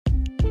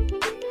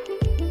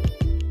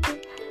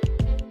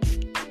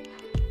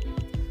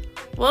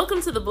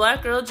Welcome to the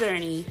Black Girl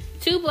Journey.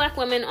 Two Black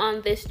women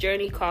on this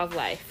journey called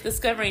life.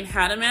 Discovering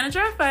how to manage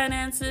our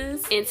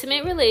finances,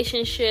 Intimate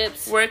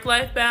relationships,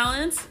 work-life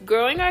balance,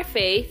 growing our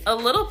faith, a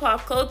little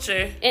pop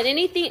culture, and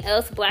anything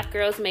else Black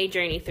girls may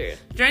journey through.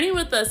 Journey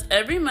with us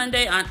every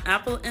Monday on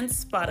Apple and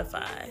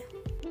Spotify.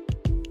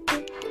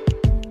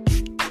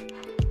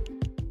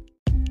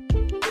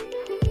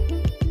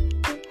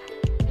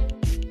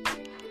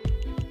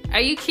 Are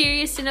you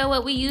curious to know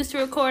what we use to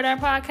record our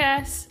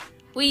podcast?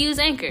 We use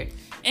Anchor.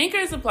 Anchor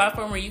is a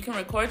platform where you can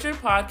record your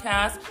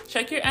podcast,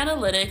 check your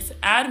analytics,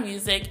 add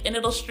music, and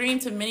it'll stream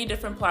to many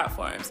different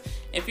platforms.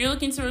 If you're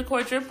looking to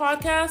record your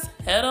podcast,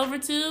 head over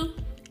to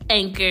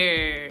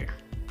Anchor.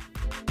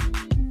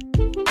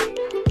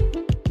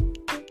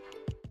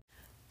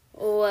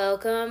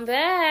 Welcome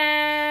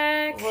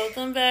back.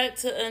 Welcome back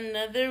to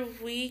another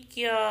week,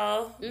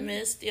 y'all.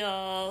 Missed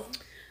y'all.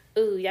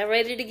 Ooh, y'all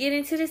ready to get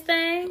into this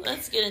thing?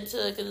 Let's get into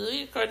it because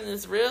we're recording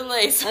this real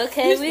late.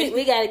 Okay,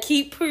 we got to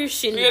keep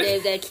pushing today.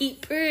 We got to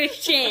keep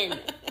pushing.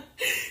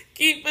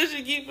 Keep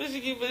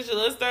pushing.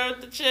 Let's start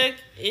with the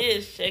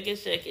check-ins.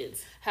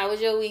 Check-ins. How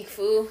was your week,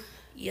 fool?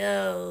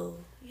 Yo,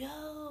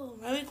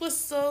 my week was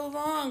so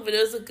long, but it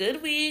was a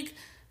good week.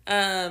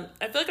 I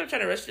feel like I'm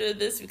trying to rush through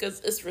this because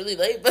it's really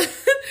late, but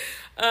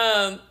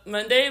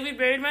Monday we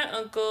buried my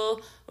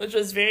uncle, which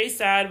was very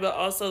sad, but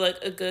also like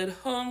a good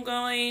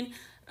homegoing.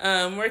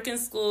 Work in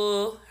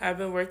school. I've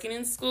been working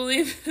in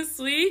schooling this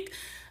week.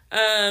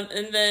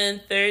 And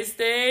then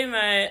Thursday,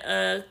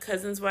 my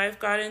cousin's wife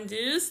got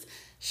induced,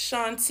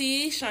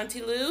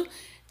 Shanti Lou,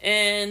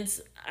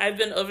 and I've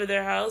been over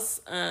their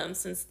house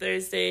since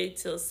Thursday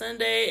till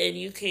Sunday, and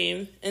you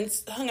came and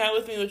hung out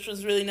with me, which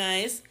was really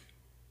nice.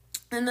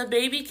 And the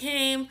baby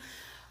came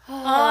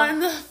on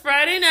the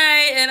Friday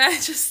night, and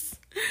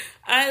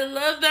I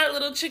love that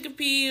little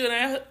chickapee. When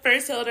I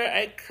first held her,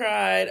 I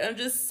cried. I'm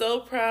just so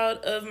proud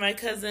of my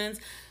cousins,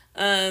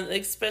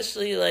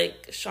 especially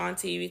like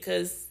Shanti,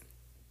 because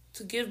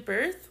to give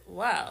birth,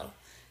 wow,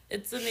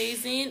 it's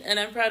amazing. And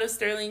I'm proud of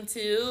Sterling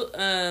too.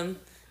 But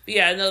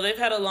yeah, no, they've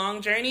had a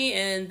long journey,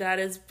 and that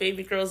is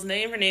baby girl's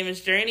name. Her name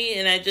is Journey,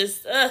 and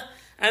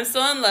I'm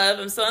so in love.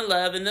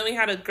 And then we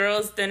had a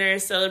girls' dinner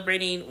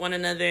celebrating one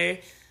another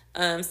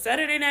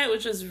Saturday night,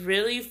 which was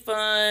really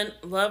fun.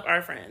 Love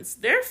our friends.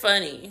 They're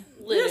funny.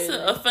 Literally. Just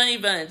a funny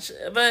bunch.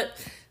 But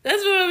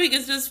that's been my week.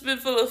 It's just been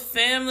full of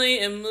family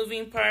and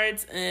moving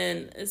parts,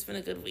 and it's been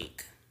a good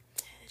week.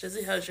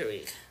 Jessie, how's your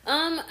week?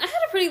 I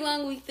had a pretty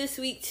long week this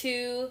week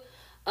too.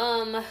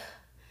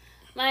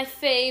 My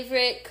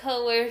favorite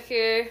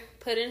coworker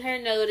put in her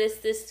notice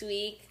this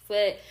week,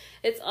 but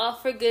it's all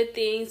for good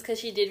things because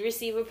she did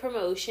receive a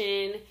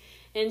promotion.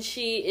 And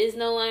she is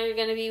no longer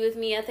going to be with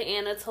me at the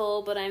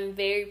Anatole, but I'm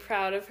very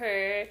proud of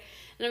her,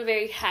 and I'm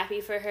very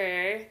happy for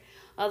her.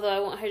 Although I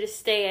want her to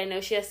stay, I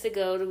know she has to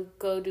go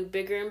do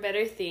bigger and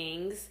better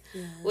things,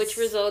 yes. Which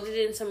resulted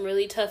in some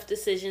really tough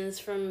decisions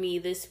from me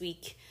this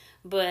week.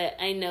 But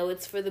I know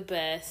it's for the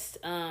best.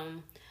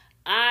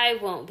 I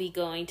won't be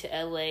going to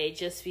LA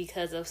just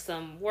because of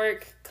some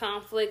work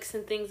conflicts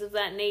and things of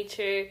that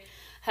nature.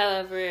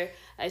 However,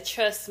 I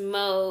trust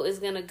Mo is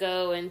going to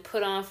go and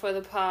put on for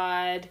the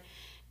pod.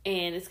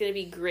 And it's going to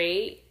be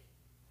great.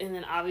 And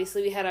then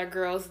obviously we had our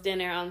girls'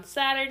 dinner on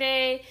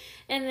Saturday.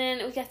 And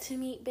then we got to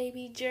meet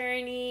baby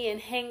Journey and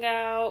hang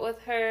out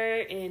with her.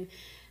 And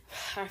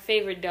our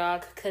favorite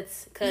dog,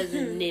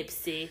 Cousin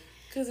Nipsey.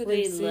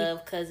 We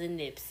love Cousin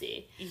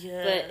Nipsey.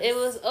 Yes. But it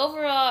was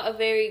overall a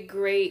very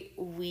great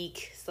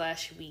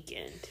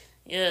week/weekend.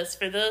 Yes,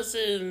 for those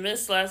who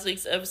missed last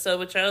week's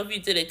episode, which I hope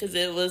you did it because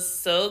it was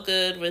so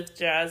good with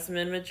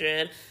Jasmine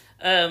Madrid.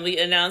 We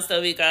announced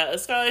that we got a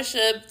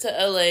scholarship to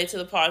LA to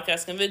the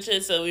podcast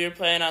convention, so we were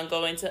planning on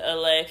going to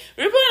LA.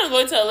 We were planning on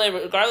going to LA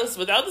regardless.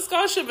 Without the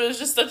scholarship, it was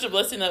just such a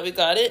blessing that we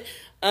got it.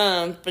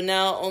 But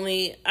now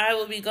only I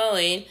will be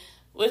going,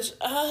 which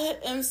I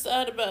am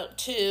sad about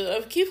too.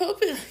 I keep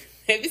hoping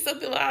maybe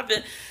something will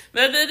happen.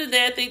 But at the end of the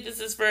day, I think this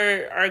is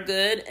for our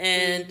good,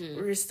 and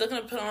we're still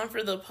going to put on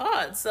for the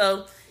pod.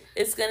 So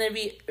it's going to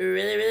be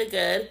really, really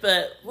good.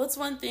 But what's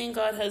one thing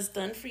God has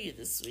done for you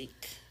this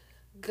week?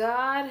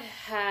 God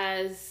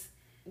has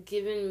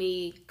given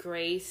me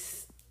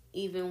grace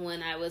even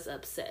when I was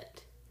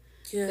upset.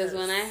 Because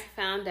when I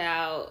found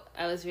out,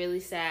 I was really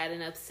sad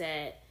and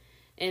upset.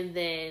 And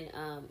then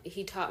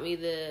he taught me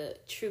the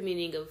true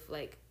meaning of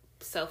like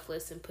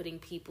selfless and putting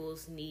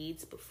people's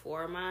needs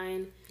before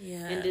mine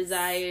and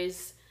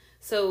desires.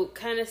 So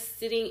kind of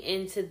sitting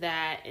into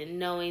that and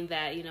knowing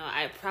that,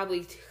 I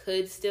probably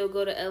could still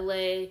go to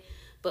LA,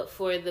 but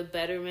for the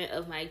betterment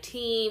of my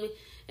team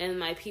and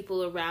my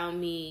people around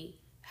me,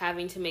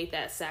 having to make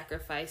that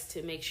sacrifice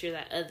to make sure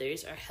that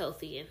others are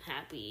healthy and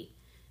happy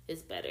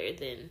is better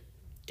than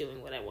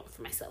doing what I want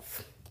for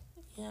myself.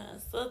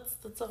 Yes,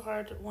 that's a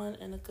hard one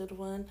and a good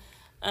one.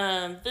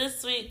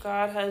 This week,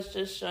 God has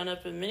just shown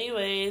up in many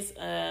ways.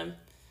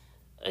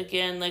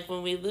 Again, like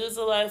when we lose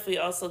a life, we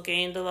also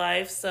gained a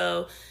life.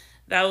 So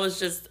that was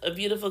just a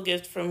beautiful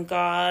gift from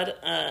God.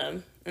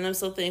 And I'm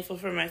so thankful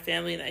for my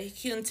family that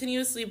he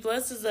continuously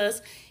blesses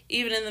us,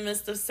 even in the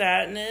midst of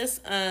sadness.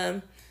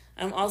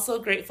 I'm also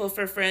grateful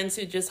for friends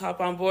who just hop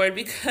on board,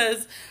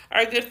 because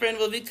our good friend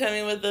will be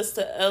coming with us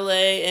to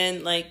LA,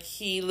 and like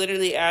he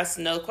literally asks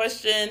no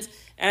questions.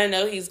 And I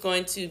know he's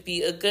going to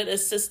be a good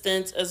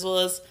assistant as well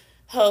as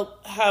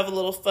help have a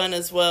little fun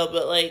as well.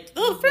 But like,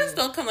 no, friends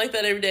don't come like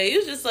that every day. He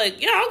was just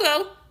like, yeah, I'll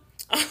go.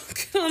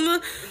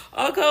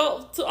 I'll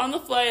go on the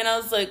flight. And I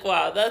was like,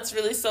 wow, that's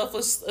really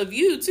selfless of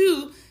you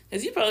too,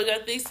 because you probably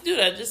got things to do.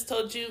 I just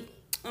told you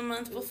a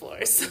month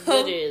before. So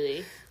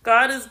Literally.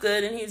 God is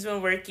good, and he's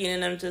been working,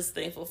 and I'm just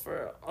thankful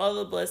for all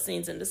the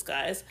blessings in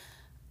disguise.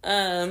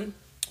 Well,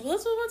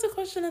 let's move on to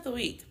question of the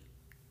week.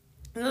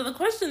 So the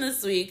question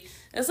this week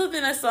is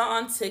something I saw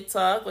on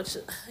TikTok, which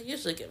I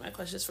usually get my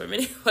questions from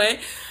anyway.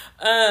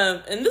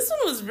 And this one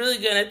was really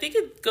good. I think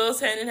it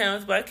goes hand in hand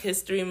with Black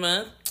History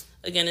Month.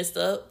 Again, it's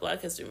still Black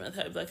History Month.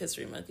 Happy Black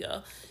History Month,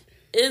 y'all.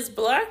 Is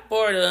Black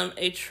boredom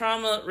a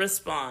trauma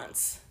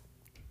response?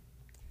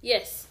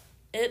 Yes.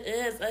 It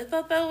is. I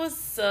thought that was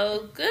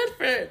so good.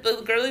 For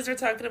the girlies were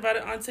talking about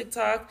it on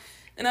TikTok,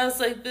 and I was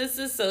like, this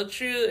is so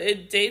true.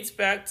 It dates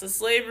back to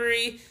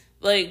slavery.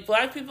 Like,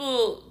 Black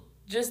people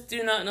just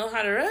do not know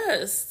how to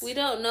rest. We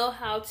don't know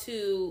how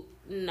to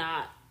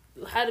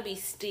be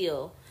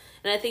still.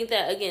 And I think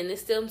that, again,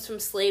 this stems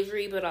from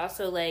slavery, but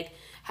also like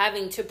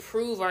having to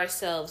prove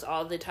ourselves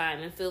all the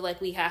time and feel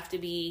like we have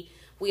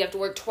to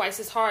work twice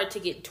as hard to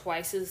get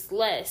twice as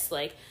less.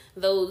 Like,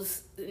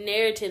 those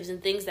narratives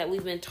and things that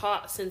we've been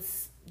taught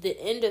since the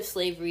end of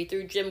slavery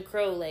through Jim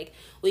Crow, like,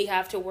 we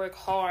have to work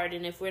hard,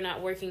 and if we're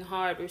not working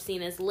hard, we're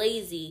seen as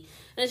lazy.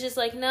 And it's just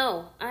like,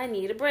 no, I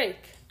need a break.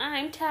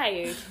 I'm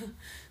tired.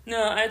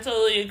 No, I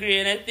totally agree.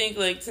 And I think,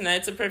 like,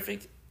 tonight's a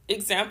perfect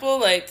example.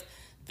 Like,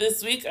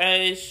 this week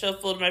I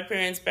shuffled my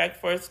parents back and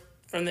forth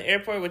from the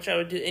airport, which I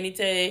would do any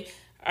day.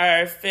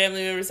 Our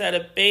family members had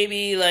a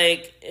baby,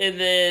 like, and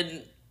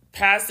then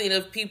passing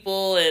of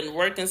people and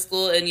work and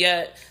school, and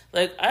yet,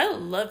 like, I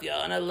love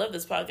y'all and I love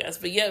this podcast,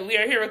 but yet we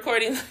are here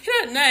recording late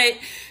at night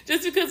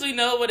just because we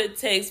know what it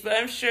takes. But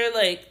I'm sure,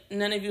 like,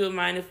 none of you would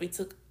mind if we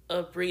took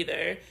a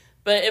breather.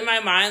 But in my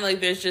mind, like,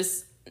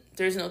 there's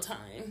no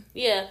time.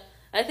 Yeah,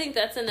 I think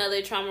that's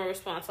another trauma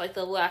response, like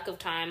the lack of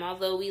time.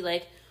 Although we,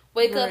 like,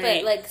 wake up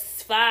at, like,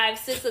 5,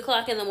 6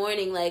 o'clock in the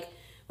morning, like,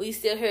 we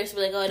still hear us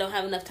be like, oh, I don't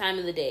have enough time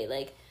in the day.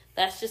 Like,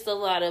 that's just a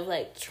lot of,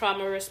 like,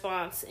 trauma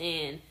response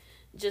and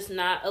just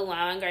not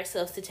allowing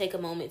ourselves to take a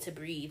moment to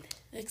breathe.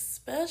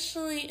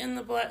 Especially in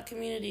the Black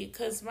community,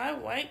 because my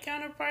white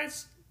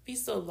counterparts be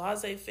so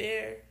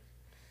laissez-faire.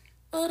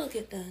 Oh, it'll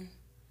get done.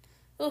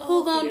 Well,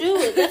 who gonna do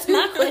it? That's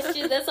my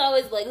question. That's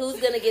always like,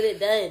 who's gonna get it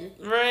done?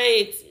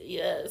 Right.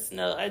 Yes.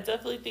 No, I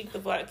definitely think the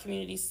Black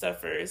community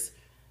suffers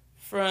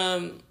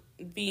from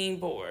being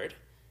bored.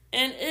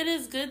 And it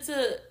is good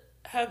to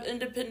have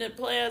independent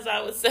play, as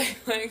I would say.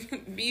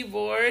 Like, be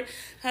bored,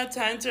 have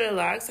time to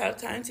relax, have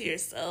time to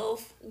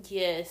yourself.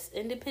 Yes,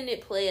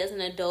 independent play as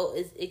an adult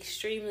is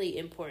extremely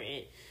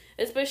important.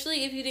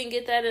 Especially if you didn't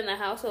get that in the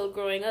household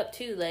growing up,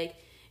 too. Like,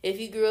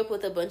 if you grew up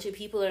with a bunch of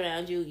people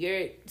around you,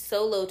 your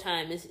solo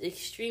time is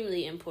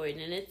extremely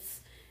important, and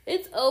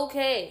it's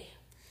okay.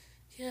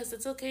 Yes,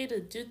 it's okay to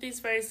do things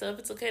by yourself.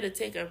 It's okay to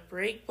take a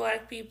break,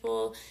 Black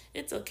people.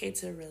 It's okay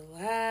to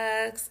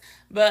relax.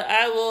 But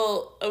I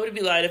would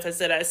be lying if I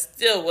said I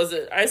still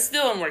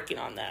am working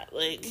on that.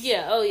 Like,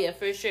 yeah, oh yeah,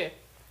 for sure.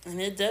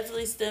 And it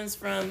definitely stems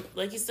from,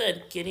 like you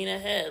said, getting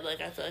ahead.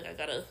 Like, I feel like I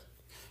gotta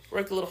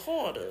work a little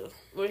harder.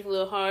 Work a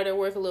little harder,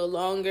 work a little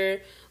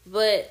longer.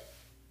 But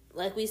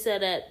like we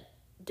said at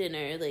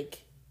dinner,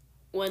 like,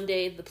 one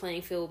day the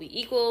playing field will be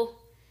equal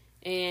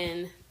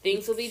and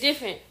things will be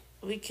different.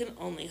 We can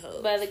only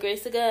hope. By the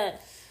grace of God.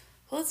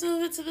 Let's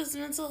move into this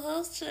mental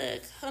health check.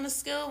 On a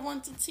scale of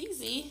 1 to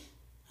teasy,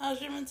 how's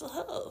your mental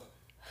health?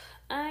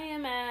 I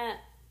am at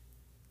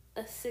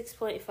a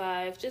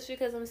 6.5 just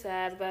because I'm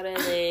sad about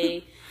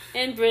LA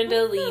and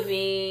Brenda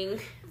leaving.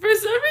 For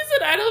some reason,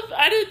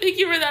 I didn't think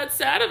you were that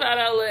sad about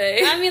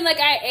LA. I mean,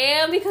 like, I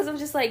am, because I'm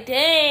just like,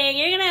 dang,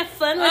 you're gonna have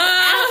fun without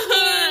me.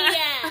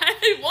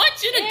 I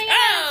want you to you're go. Gonna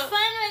have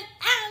fun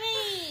without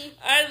me.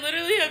 I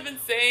literally have been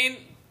saying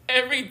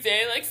every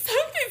day, like,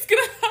 something's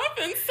gonna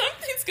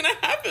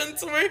happen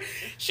to where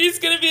she's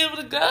gonna be able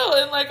to go.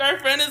 And, like, our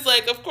friend is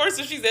like, of course,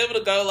 if she's able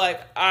to go, like,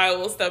 I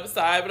will step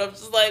aside. But I'm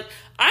just like,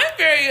 I'm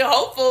very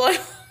hopeful,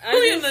 like,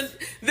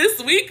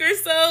 this week or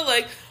so.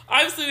 Like,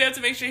 obviously we have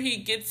to make sure he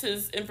gets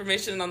his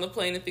information on the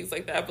plane and things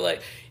like that. But,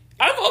 like,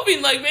 I'm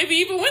hoping, like, maybe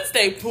even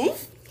Wednesday,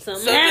 poof,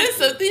 something happens.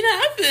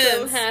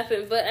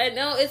 But I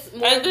know it's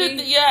more. I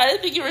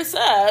didn't think you were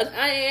sad.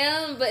 I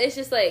am, but it's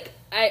just like,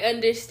 I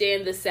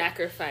understand the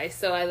sacrifice,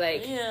 so I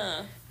like.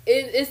 Yeah.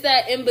 It's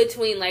that in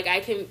between. Like, I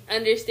can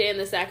understand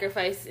the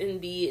sacrifice and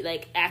be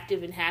like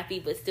active and happy,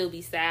 but still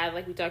be sad,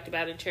 like we talked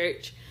about in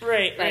church.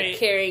 Right. Like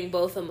carrying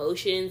both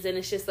emotions, and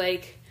it's just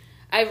like,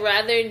 I'd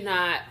rather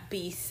not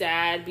be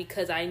sad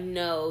because I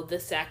know the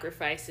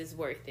sacrifice is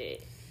worth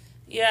it.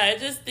 Yeah, I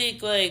just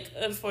think, like,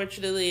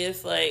 unfortunately,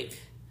 if like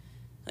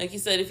you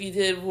said, if you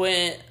did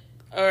went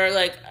or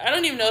like I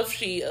don't even know if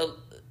she,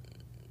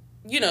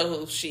 you know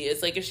who she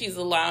is, like if she's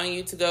allowing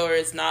you to go or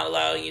is not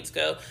allowing you to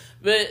go,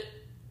 but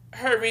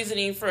her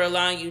reasoning for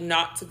allowing you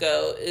not to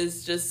go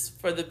is just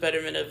for the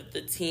betterment of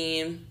the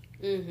team.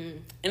 Mm-hmm.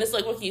 And it's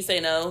like, what can you say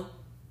no?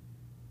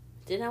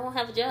 Then I won't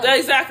have a job.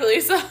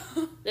 Exactly. So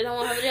then I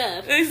won't have a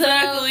job.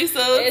 Exactly.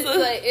 So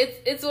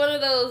it's one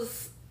of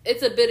those.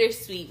 It's a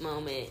bittersweet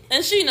moment.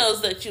 And she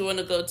knows that you want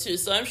to go too.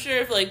 So I'm sure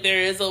if like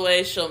there is a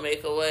way, she'll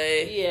make a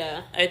way.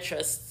 Yeah. I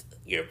trust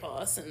your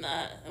boss in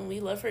that, and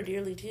we love her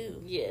dearly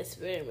too. Yes,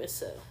 very much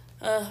so.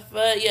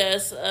 But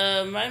yes,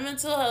 my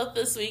mental health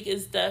this week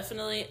is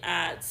definitely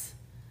at,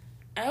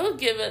 I would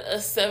give it a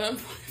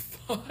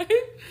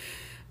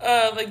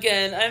 7.5.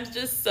 Again, I'm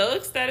just so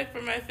ecstatic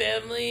for my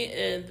family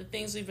and the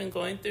things we've been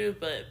going through,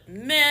 but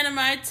man, am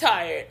I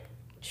tired.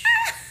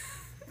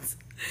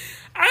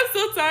 I'm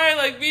so tired.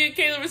 Like, me and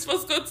Kayla were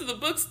supposed to go to the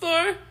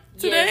bookstore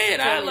today,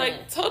 and I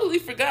totally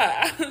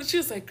forgot. She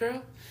was like,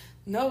 girl,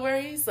 no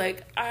worries.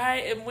 Like,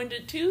 I am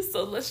winded too,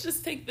 so let's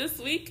just take this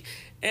week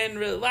and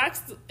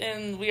relax.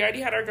 And we already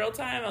had our girl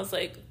time. I was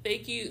like,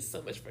 thank you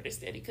so much for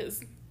understanding,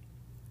 because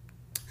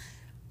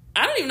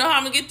I don't even know how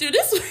I'm going to get through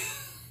this week.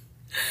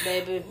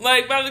 Baby.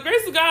 Like, by the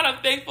grace of God,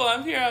 I'm thankful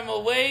I'm here, I'm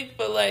awake,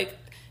 but like,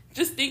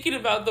 just thinking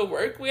about the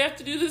work we have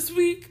to do this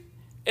week,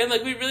 and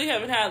like, we really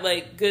haven't had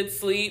like good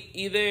sleep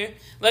either.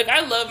 Like,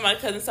 I love my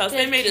cousin's house.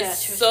 They made it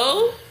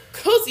so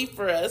cozy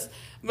for us,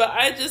 but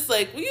I just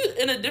like, we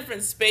in a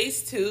different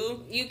space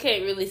too. You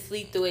can't really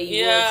sleep the way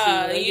you want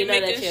to. Like, you're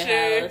making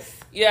sure. House.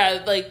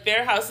 Yeah, like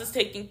their house is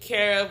taken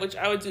care of, which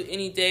I would do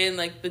any day, and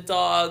like the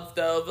dog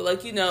though. But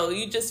like, you know,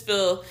 you just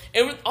feel,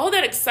 and with all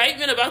that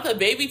excitement about the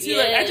baby too,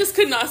 like I just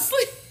could not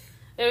sleep.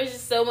 There was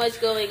just so much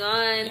going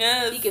on.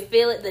 Yes. You could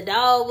feel it. The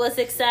dog was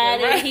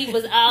excited. Right. He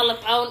was all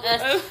up on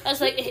us. I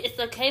was like, it's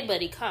okay,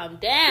 buddy. Calm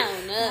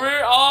down.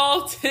 We're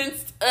all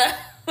tensed up.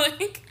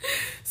 Like,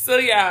 so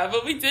yeah,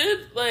 but we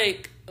did,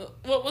 like,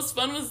 what was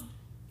fun was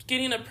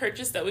getting a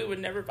purchase that we would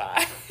never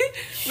buy.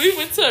 We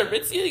went to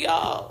Aritzia,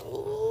 y'all.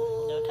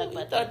 Ooh, don't talk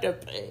about that.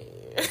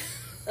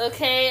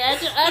 Okay, I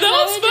that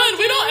was fun.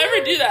 We don't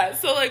ever do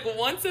that. So, like,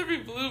 once every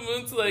blue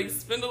moon to, like,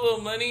 spend a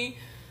little money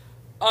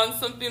on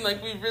something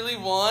like we really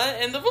want,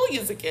 and we'll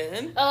use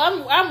again.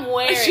 Oh, I'm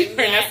wearing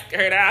that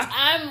skirt out.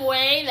 I'm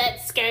wearing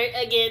that skirt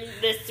again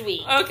this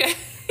week. Okay.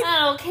 I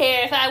don't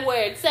care if I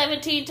wear it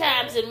 17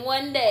 times in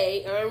one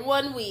day or in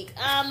 1 week.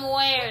 I'm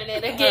wearing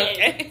it again.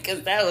 Okay,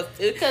 because that was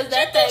too. Because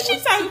that thing. She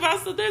talking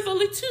about, so there's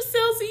only 2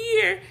 sales a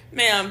year,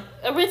 ma'am.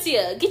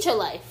 Aritzia, get your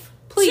life.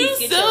 Please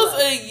 2 sales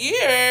a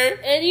year.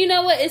 And you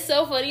know what? It's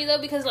so funny though,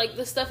 because like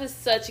the stuff is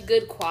such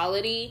good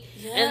quality,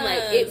 and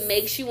like it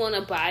makes you want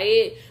to buy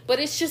it, but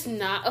it's just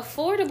not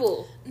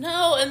affordable.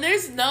 No, and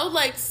there's no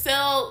like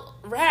sale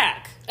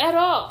rack at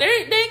all. They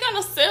ain't got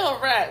no sale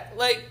rack.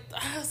 Like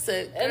I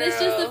said, girl. And it's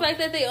just the fact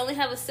that they only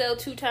have a sale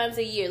 2 times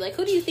a year. Like,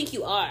 who do you think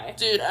you are?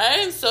 Dude, I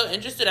am so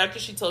interested after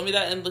she told me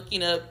that and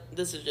looking up.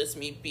 This is just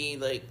me being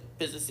like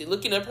businessy,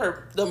 looking up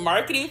the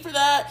marketing for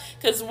that,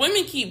 because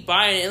women keep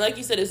buying it, and like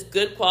you said, it's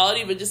good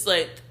quality, but just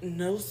like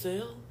no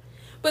sale.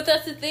 But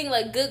that's the thing,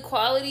 like good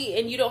quality,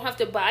 and you don't have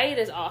to buy it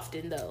as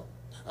often though.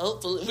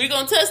 Hopefully, we're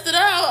gonna test it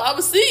out. I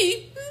will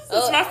see.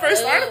 This is my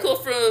first article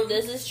from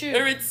this is true.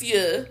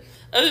 Aritzia.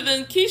 Other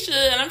than Keisha,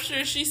 and I'm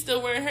sure she's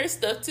still wearing her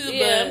stuff too.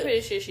 Yeah, but I'm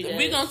pretty sure she does.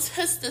 We're gonna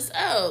test this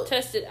out.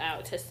 Test it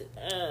out.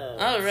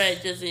 All right,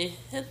 Jesse,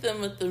 hit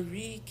them with the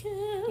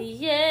recap.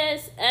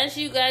 Yes, as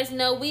you guys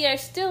know, we are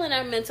still in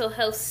our mental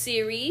health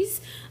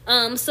series.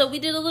 So we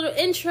did a little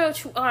intro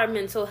to our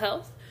mental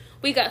health.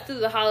 We got through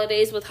the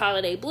holidays with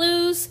holiday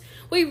blues.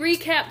 We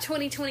recapped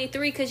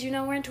 2023 because, you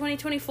know, we're in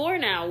 2024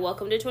 now.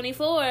 Welcome to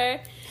 24.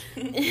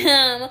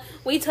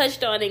 We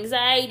touched on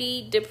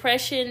anxiety,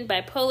 depression,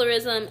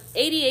 bipolarism,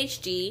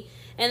 ADHD.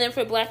 And then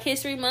for Black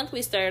History Month,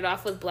 we started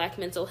off with Black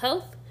mental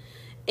health.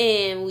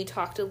 And we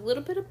talked a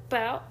little bit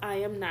about I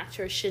Am Not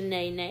Your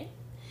Shanae.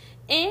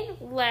 And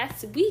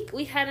last week,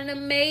 we had an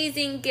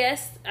amazing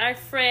guest, our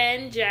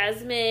friend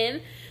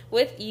Jasmine,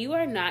 with You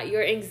Are Not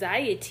Your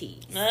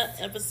Anxiety.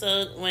 That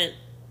episode went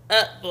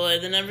up, boy.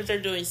 The numbers are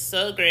doing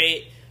so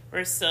great.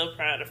 We're so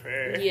proud of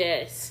her.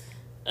 Yes.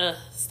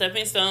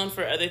 Stepping stone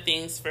for other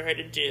things for her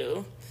to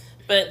do.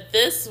 But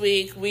this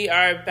week, we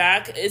are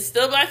back. It's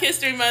still Black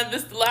History Month.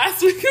 This is the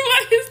last week of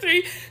Black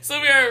History.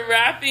 So we are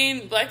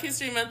wrapping Black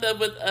History Month up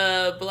with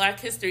a Black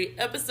History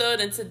episode.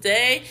 And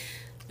today,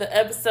 the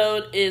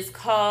episode is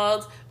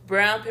called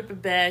Brown Paper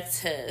Bag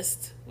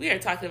Test. We are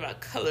talking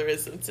about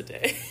colorism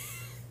today.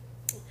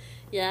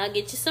 Yeah, I'll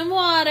get you some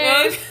water.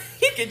 Well,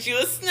 get you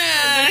a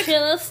snack. Get you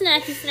a little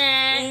snacky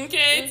snack.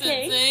 Okay,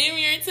 today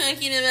we are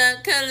talking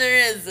about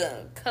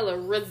colorism.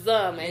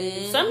 Colorism.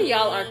 And some of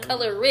y'all are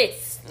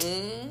colorists.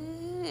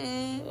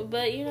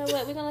 But you know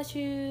what? We're going to let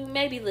you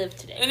maybe live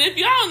today. And if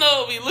y'all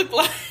know what we look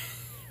like.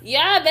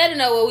 Y'all better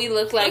know what we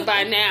look like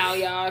by now,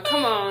 y'all.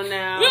 Come on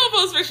now. We don't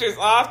post pictures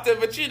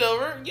often, but you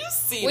know, you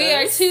see We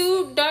are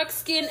 2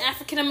 dark-skinned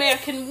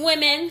African-American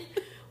women.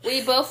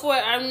 We both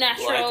wear our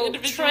natural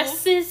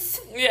tresses.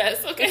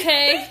 Yes,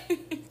 okay.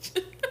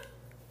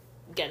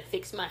 Gotta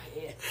fix my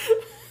hair.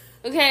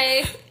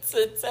 Okay.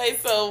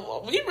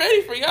 So we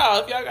ready for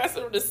y'all if y'all got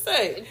something to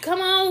say.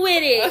 Come on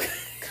with it.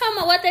 Come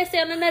on, what they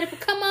say on the nutty.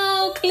 Come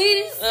on,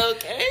 Cletus.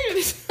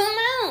 Okay. Come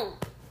on.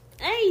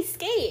 I ain't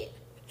scared.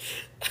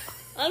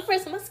 Only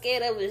person I'm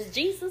scared of is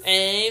Jesus.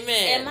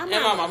 Amen. And my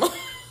mama.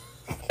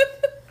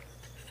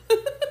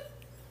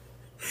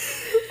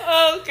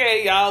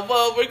 Okay, y'all.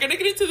 Well, we're gonna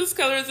get into this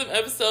colorism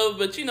episode,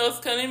 but it's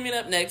coming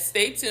up next.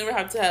 Stay tuned. We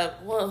have to have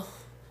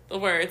the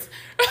words.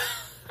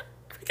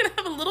 We're gonna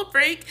have a little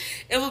break,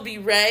 and we'll be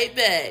right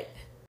back.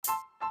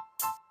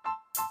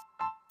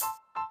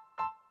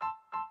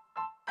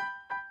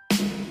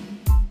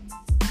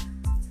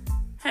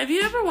 Have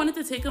you ever wanted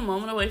to take a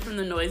moment away from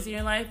the noise in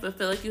your life but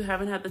feel like you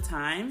haven't had the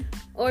time?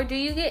 Or do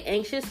you get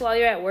anxious while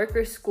you're at work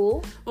or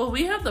school? Well,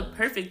 we have the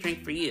perfect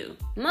drink for you.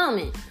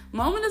 Moment.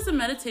 Moment is a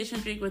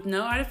meditation drink with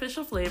no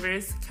artificial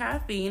flavors,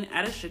 caffeine,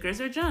 added sugars,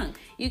 or junk.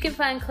 You can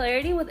find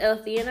clarity with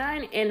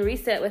L-theanine and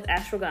reset with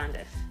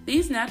ashwagandha.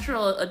 These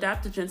natural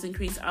adaptogens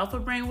increase alpha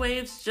brain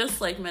waves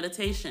just like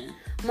meditation.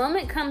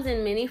 Moment comes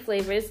in many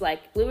flavors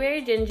like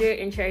blueberry ginger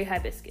and cherry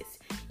hibiscus.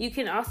 You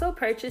can also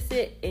purchase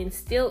it in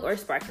still or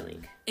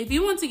sparkling. If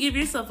you want to give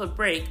yourself a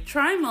break,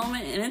 try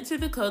Moment and enter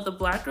the code The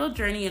Black Girl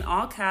Journey in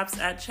all caps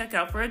at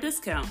checkout for a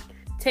discount.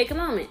 Take a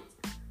moment.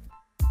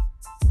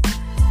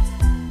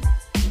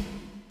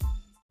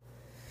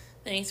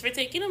 Thanks for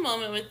taking a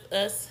moment with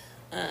us.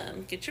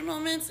 Get your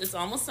moments. It's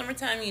almost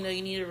summertime. You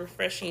need a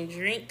refreshing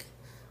drink.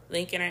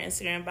 Link in our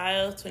Instagram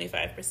bio,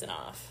 25%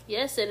 off.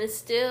 Yes, and it's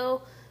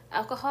still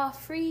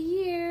alcohol-free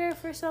year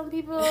for some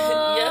people.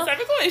 Yes, I've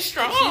been going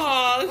strong.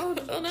 Oh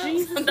no,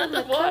 Jesus, not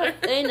the water.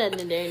 Ain't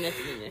nothing in there,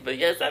 But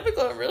yes, I've been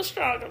going real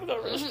strong.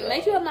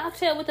 Make you a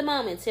mocktail with the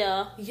moments,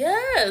 y'all.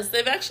 Yes,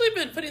 they've actually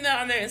been putting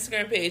that on their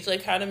Instagram page,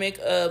 like how to make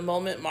a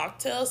moment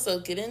mocktail. So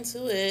get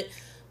into it.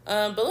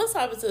 But let's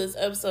hop into this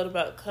episode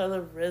about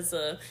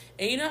colorism.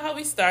 And you know how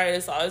we start.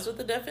 It's always with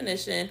the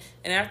definition.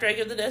 And after I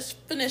give the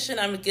definition,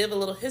 I'm going to give a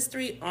little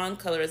history on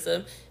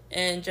colorism.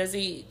 And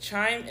Jesse,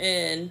 chime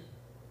in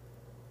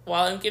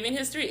while I'm giving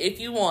history if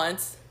you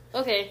want.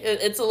 Okay.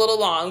 It's a little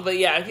long, but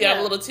yeah, if you have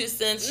a little 2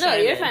 cents, no,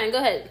 you're fine. Go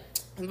ahead.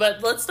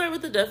 But let's start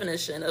with the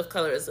definition of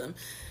colorism.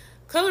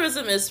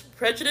 Colorism is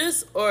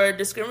prejudice or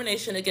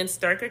discrimination against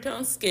darker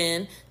toned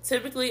skin,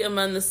 typically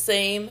among the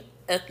same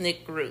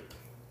ethnic group.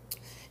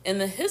 In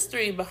the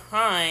history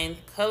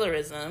behind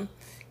colorism,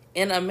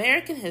 in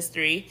American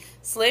history,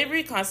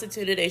 slavery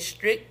constituted a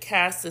strict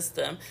caste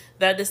system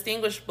that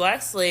distinguished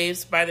black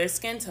slaves by their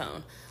skin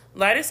tone.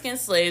 Lighter-skinned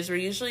slaves were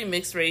usually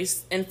mixed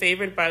race and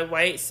favored by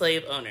white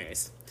slave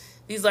owners.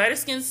 These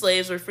lighter-skinned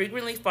slaves were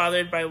frequently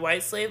fathered by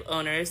white slave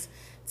owners,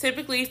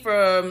 typically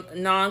from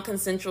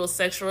non-consensual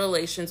sexual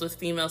relations with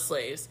female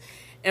slaves,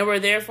 and were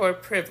therefore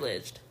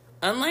privileged.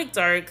 Unlike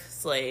dark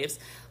slaves,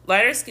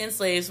 lighter-skinned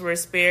slaves were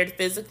spared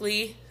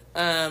physically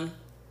from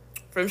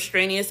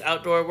strenuous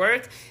outdoor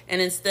work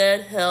and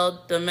instead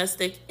held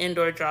domestic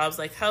indoor jobs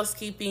like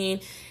housekeeping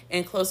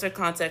and closer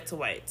contact to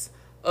whites.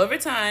 Over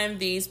time,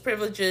 these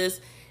privileges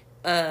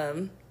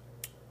These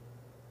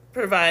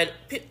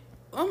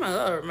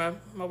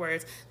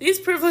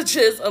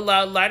privileges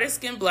allowed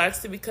lighter-skinned blacks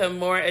to become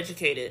more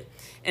educated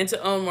and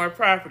to own more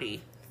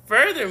property.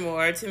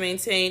 Furthermore, to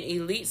maintain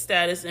elite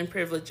status and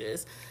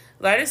privileges,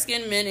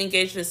 lighter-skinned men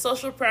engaged in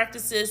social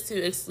practices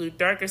to exclude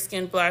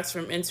darker-skinned blacks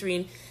from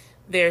entering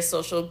their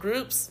social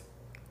groups.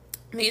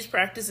 These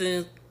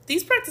practices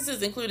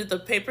included the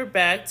paper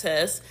bag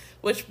test,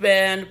 which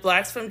banned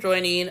blacks from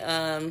joining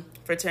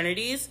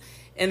fraternities,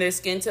 and their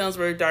skin tones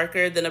were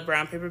darker than a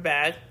brown paper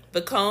bag.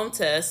 The comb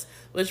test,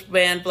 which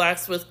banned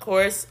blacks with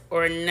coarse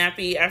or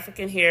nappy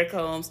African hair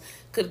combs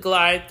could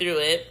glide through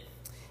it.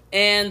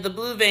 And the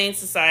Blue Vein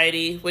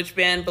Society, which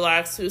banned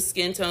blacks whose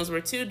skin tones were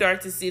too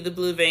dark to see the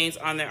blue veins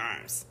on their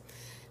arms.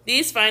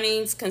 These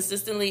findings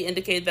consistently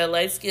indicate that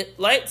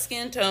light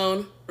skin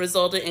tone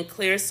resulted in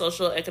clear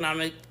social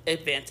economic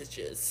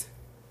advantages.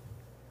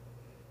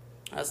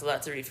 That was a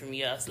lot to read from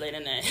you. I was late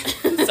at night.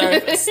 Sorry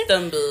if I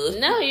stumbled.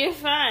 No, you're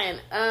fine.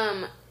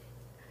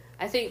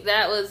 I think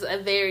that was a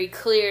very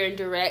clear and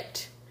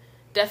direct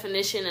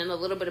definition and a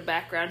little bit of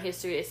background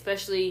history,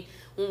 especially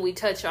when we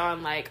touch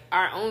on like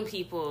our own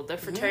people, the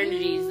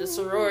fraternities, the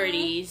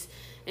sororities,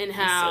 and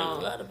how I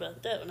learned a lot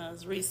about that when I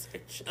was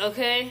researching.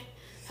 Okay.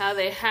 How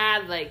they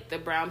had like the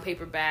brown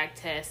paper bag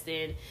test,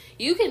 and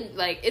you can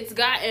like it's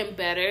gotten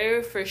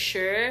better for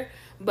sure,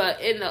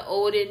 but in the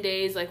olden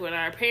days, like when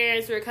our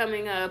parents were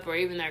coming up or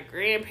even our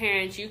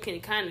grandparents, you can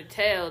kind of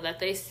tell that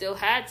they still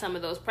had some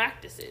of those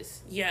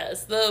practices.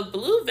 Yes, the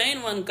blue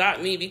vein one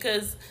got me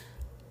because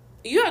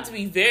you have to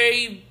be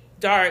very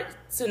dark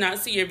to not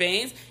see your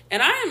veins,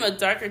 and I am a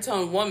darker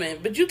toned woman,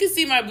 but you can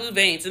see my blue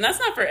veins, and that's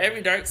not for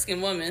every dark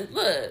skinned woman.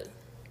 Look.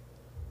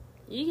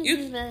 You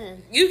can see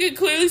mine. You can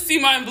clearly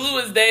see mine blue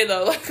as day,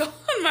 though, like on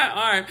my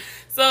arm.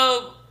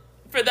 So,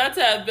 for that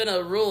to have been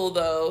a rule,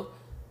 though,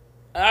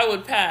 I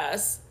would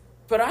pass.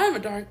 But I'm a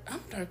dark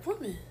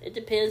woman. It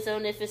depends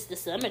on if it's the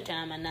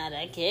summertime or not,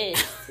 I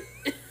guess.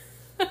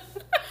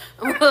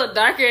 I'm a little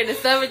darker in the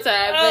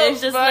summertime, but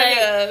it's just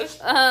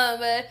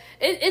gosh.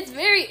 It's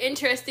very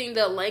interesting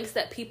the lengths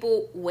that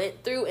people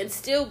went through and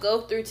still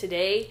go through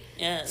today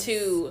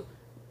to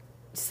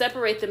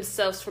separate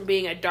themselves from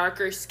being a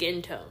darker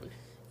skin tone.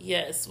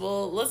 Yes.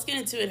 Well, let's get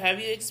into it. Have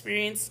you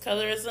experienced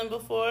colorism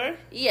before?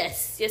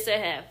 Yes, I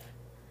have.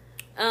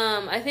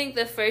 I think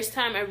the first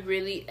time I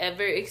really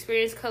ever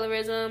experienced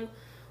colorism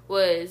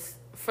was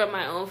from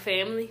my own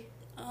family.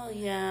 Oh,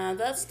 yeah.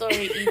 That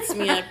story eats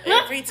me up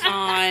every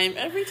time.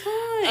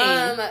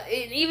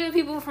 Even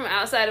people from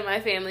outside of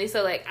my family.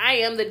 So, like, I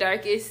am the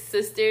darkest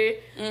sister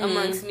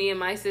amongst me and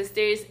my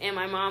sisters. And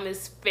my mom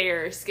is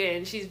fair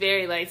skinned. She's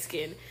very light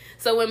skinned.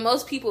 So, when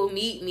most people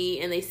meet me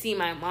and they see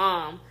my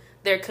mom,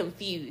 they're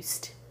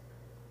confused.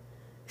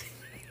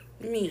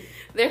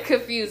 They're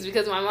confused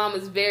because my mom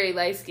is very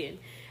light skinned.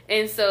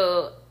 And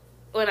so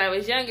when I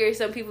was younger,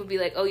 some people would be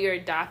like, oh, you're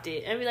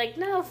adopted. And I'd be like,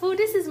 no, fool,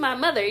 this is my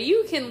mother.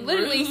 You can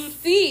literally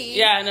see.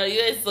 Yeah, no,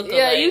 you guys look alike.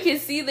 Yeah, you can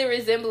see the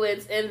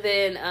resemblance. And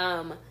then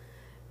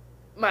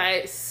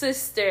my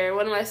sister,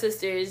 one of my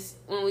sisters,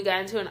 when we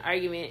got into an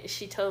argument,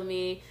 she told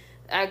me,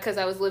 because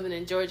I was living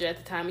in Georgia at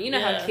the time. And you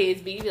know how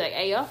kids be. You be like,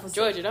 hey, y'all from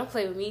Georgia. Don't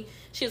play with me.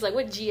 She was like,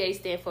 what GA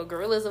stand for?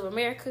 Gorillas of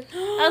America?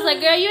 I was like,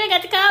 girl, you ain't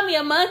got to call me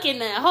a monkey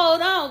now.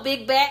 Hold on,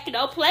 big back.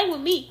 Don't play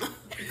with me.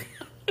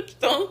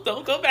 Don't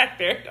go back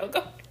there. Don't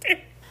go back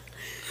there.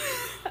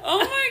 Oh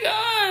my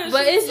gosh.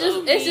 But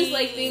it's just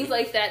like things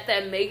like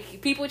that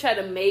make people try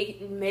to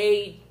make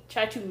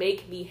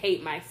me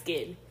hate my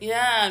skin.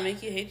 Yeah,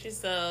 make you hate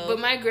yourself. But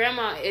my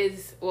grandma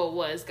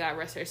was, God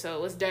rest her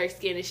soul, was dark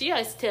skinned, and she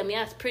always tell me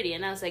I was pretty,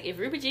 and I was like, if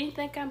Ruby Jean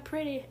think I'm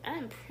pretty,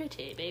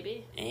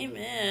 baby.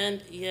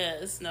 Amen.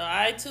 Yes. No,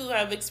 I too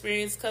have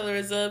experienced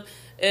colorism,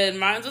 and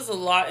mine was a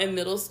lot in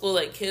middle school.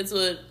 Like, kids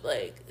would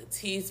like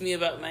tease me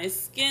about my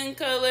skin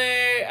color.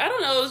 I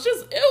don't know.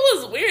 It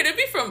was weird. It'd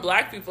be from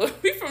black people.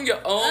 It'd be from your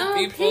own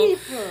people.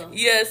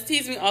 Yes,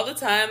 tease me all the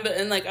time. But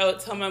and like I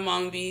would tell my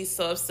mom and be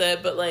so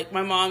upset. But like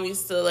my mom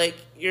used to, like,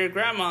 your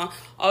grandma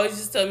always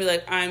just tell me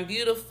like I'm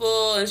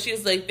beautiful, and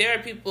she's like, there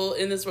are people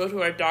in this world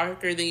who are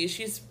darker than you.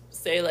 She's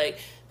say like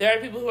there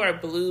are people who are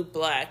blue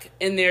black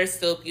and they're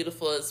still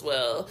beautiful as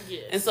well.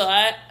 Yes. And so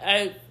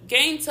I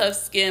gained tough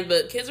skin,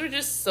 but kids were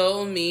just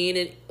so mean.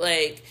 And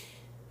like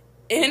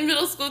in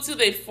middle school too,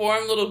 they'd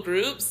form little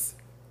groups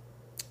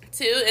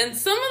too, and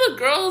some of the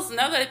girls,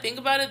 now that I think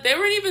about it, they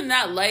weren't even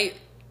that light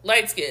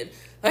skinned.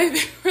 Like,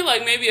 they were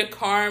like maybe a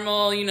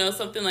caramel,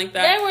 something like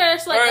that. They were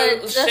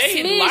like a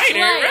shade smidge lighter,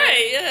 lighter,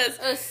 right? Yes,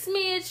 a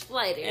smidge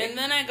lighter. And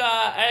then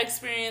I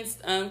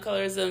experienced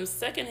colorism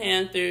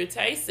secondhand through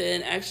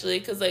Tyson, actually,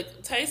 because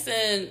like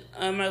Tyson,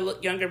 my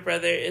younger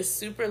brother, is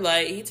super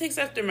light. He takes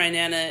after my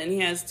nana, and he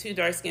has 2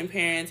 dark skinned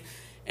parents.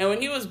 And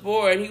when he was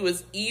born, he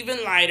was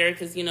even lighter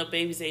because,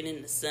 babies ain't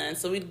in the sun.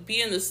 So we'd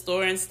be in the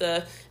store and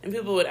stuff, and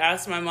people would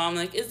ask my mom,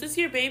 like, is this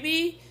your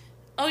baby?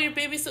 Oh, your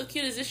baby's so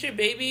cute. Is this your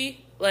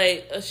baby?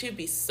 Like, she'd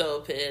be so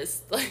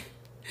pissed. Like,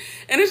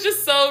 and it's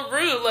just so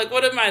rude. Like,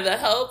 what am I, the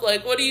help?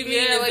 Like, what do you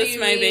mean is this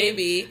my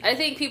baby? I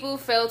think people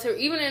fail to,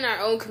 even in our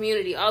own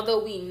community,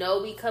 although we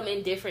know we come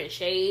in different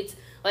shades,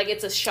 like,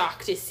 it's a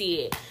shock to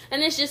see it.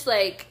 And it's just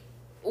like,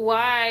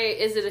 why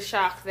is it a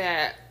shock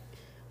that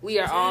we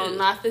are all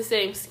not the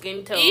same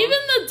skin tone? Even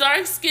the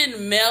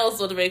dark-skinned males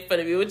would make fun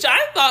of me, which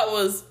I thought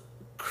was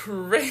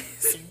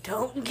crazy.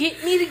 Don't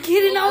get me to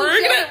get it on.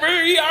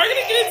 We are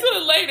gonna get into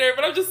it later,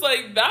 but I'm just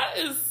like, that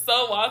is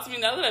so wild to me.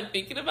 Now that I'm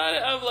thinking about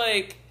it, I'm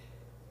like,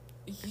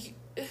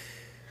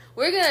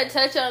 we're gonna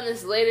touch on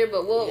this later,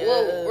 but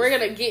we're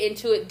gonna get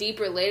into it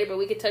deeper later. But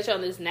we could touch on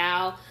this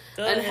now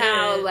and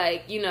how,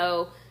 like,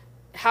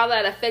 how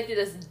that affected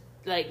us,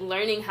 like,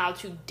 learning how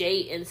to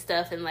date and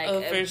stuff, and like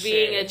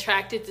being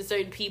attracted to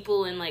certain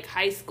people in like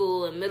high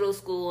school and middle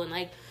school, and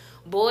like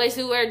boys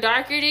who are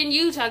darker than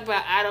you talk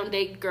about, I don't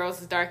date girls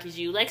as dark as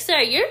you. Like, sir,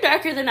 you're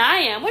darker than I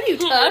am. What are you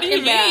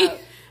talking about?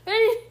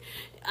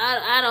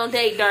 I don't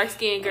date dark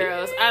skinned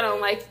girls. I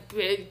don't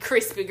like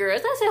crispy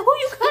girls. I said, who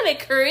you calling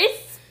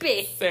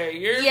crispy? Sir,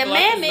 you're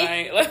black as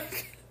night.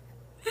 Like,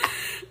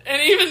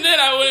 and even then,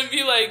 I wouldn't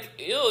be like,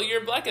 ew,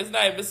 you're black as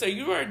night, but sir,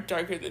 you are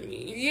darker than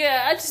me.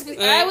 Yeah,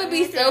 I would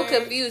be so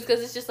confused,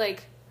 because it's just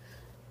like,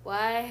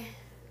 why?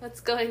 What's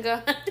going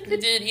on?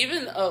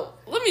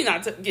 Let me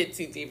not get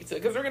too deep into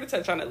it, because we're going to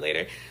touch on it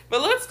later.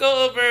 But let's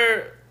go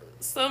over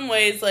some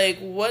ways, like,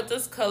 what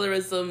does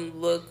colorism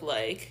look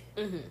like?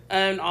 Mm-hmm.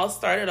 And I'll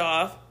start it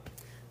off.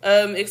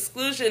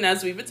 Exclusion,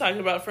 as we've been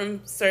talking about,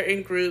 from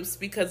certain groups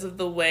because of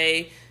the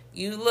way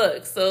you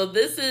look. So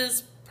this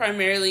is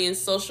primarily in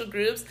social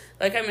groups.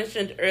 Like I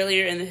mentioned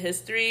earlier in the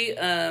history,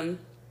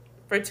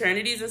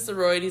 fraternities and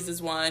sororities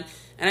is one.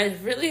 And I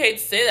really hate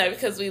to say that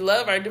because we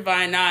love our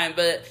Divine Nine,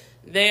 but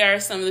they are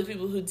some of the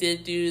people who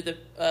did do the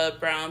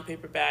brown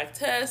paper bag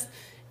test.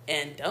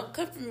 And don't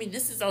come for me.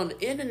 This is on the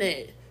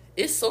internet.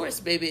 It's source,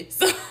 baby.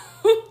 So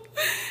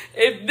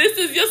if this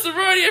is your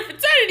sorority or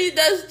fraternity,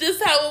 that's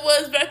just how it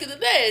was back in the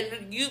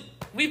day.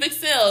 We've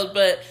excelled,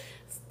 but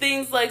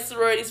things like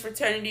sororities,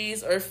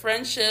 fraternities, or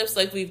friendships,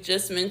 like we've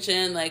just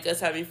mentioned, like us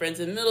having friends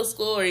in middle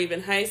school or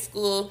even high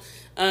school,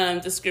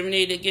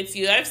 discriminated against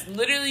you. I've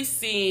literally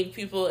seen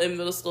people in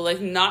middle school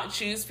like not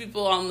choose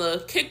people on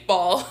the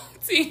kickball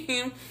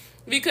team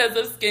because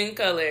of skin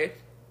color.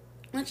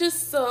 It's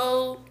just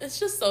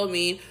so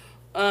mean.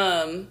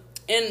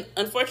 And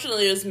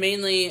unfortunately, it was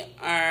mainly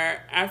our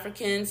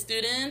African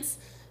students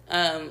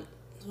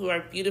who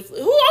are beautiful,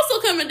 who also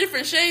come in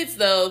different shades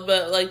though,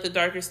 but like the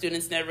darker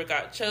students never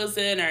got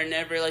chosen, or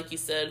never, like you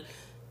said,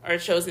 are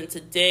chosen to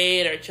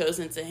date or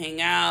chosen to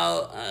hang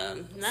out.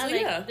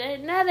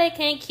 Now they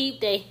can't keep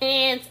their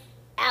hands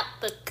out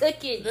the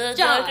cookie The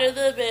jar. darker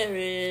the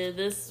berry,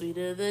 the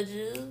sweeter the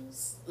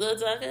juice. The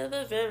darker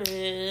the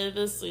berry,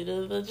 the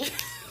sweeter the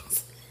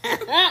juice.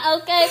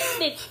 Okay,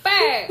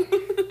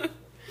 Pittsburgh.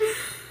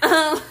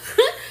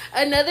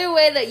 Another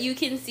way that you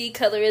can see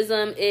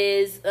colorism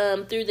is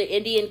through the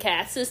Indian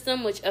caste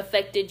system, which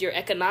affected your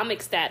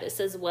economic status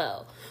as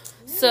well.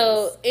 Yes.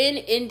 So in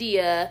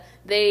India,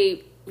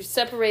 they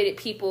separated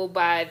people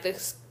by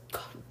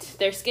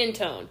their skin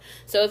tone.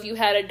 So if you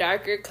had a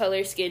darker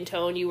color skin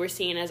tone, you were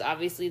seen as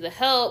obviously the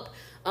help,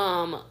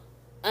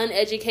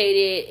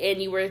 uneducated,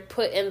 and you were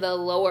put in the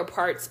lower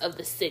parts of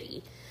the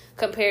city.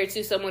 Compared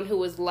to someone who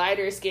was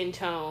lighter skin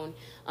tone,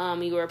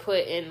 you were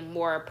put in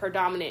more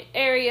predominant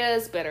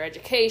areas, better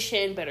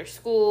education, better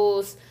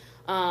schools,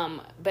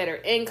 better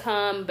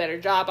income, better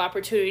job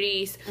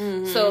opportunities.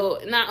 Mm-hmm. So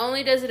not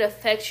only does it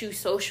affect you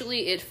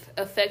socially, it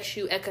affects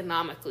you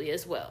economically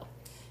as well.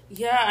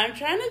 Yeah, I'm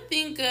trying to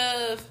think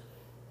of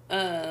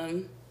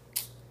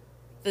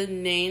the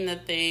name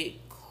that they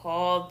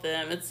called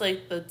them. It's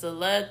like the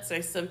Dalits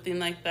or something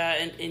like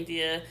that in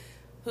India,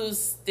 who's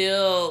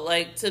still,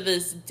 like, to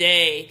this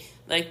day,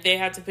 like, they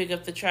have to pick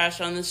up the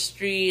trash on the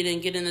street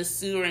and get in the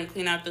sewer and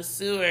clean out the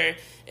sewer.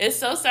 It's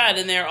so sad,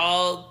 and they're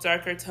all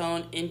darker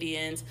toned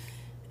Indians.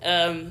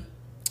 And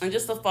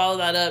just to follow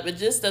that up, it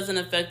just doesn't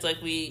affect,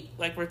 like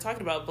we're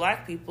talking about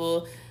black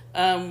people.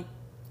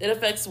 It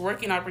affects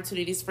working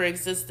opportunities for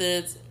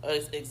existence.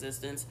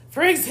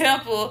 For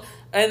example,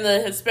 in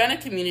the Hispanic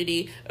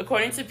community,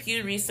 according to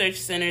Pew Research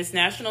Center's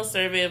National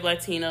Survey of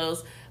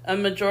Latinos, a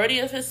majority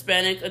of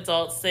Hispanic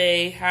adults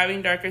say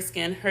having darker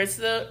skin hurts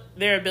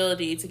their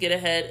ability to get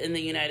ahead in the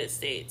United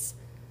States,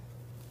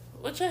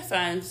 which I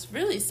find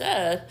really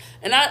sad.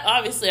 And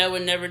I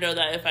would never know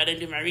that if I didn't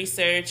do my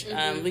research.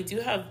 Mm-hmm. We do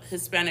have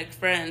Hispanic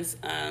friends,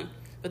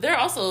 but they're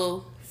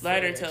also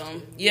lighter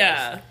tone.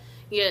 Yeah.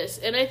 Yes,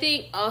 and I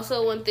think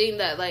also one thing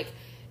that, like,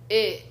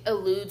 it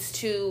alludes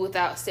to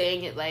without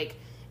saying it, like,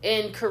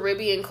 in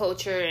Caribbean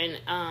culture and,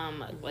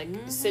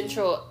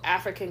 Central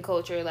African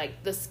culture,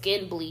 like, the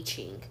skin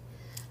bleaching.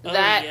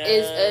 That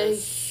is a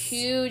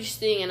huge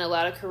thing in a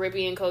lot of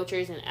Caribbean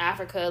cultures in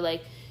Africa.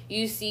 Like,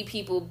 you see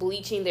people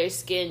bleaching their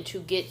skin to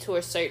get to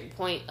a certain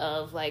point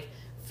of, like,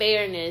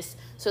 fairness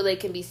so they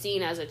can be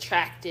seen as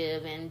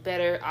attractive and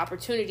better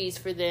opportunities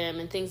for them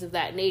and things of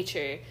that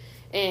nature.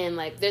 And,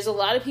 like, there's a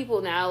lot of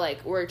people now,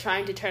 like, we're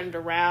trying to turn it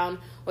around,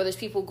 or there's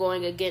people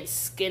going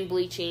against skin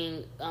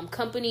bleaching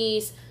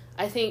companies.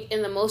 I think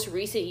in the most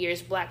recent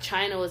years, Black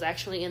China was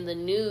actually in the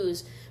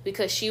news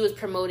because she was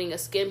promoting a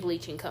skin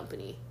bleaching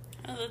company.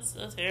 Oh, that's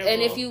terrible.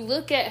 And if you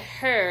look at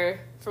her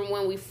from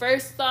when we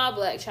first saw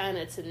Black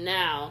China to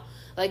now,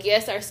 like,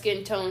 yes, our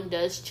skin tone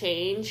does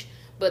change,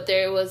 but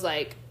there was,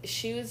 like,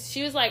 she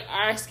was like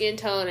our skin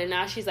tone, and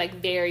now she's,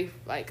 like, very,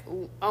 like,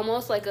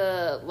 almost like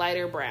a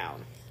lighter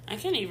brown. I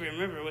can't even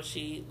remember what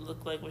she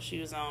looked like when she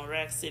was on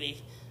Rack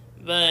City.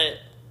 But,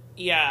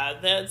 yeah,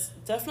 that's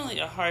definitely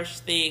a harsh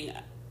thing.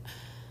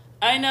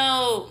 I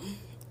know,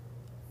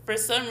 for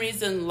some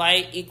reason,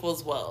 light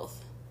equals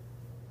wealth.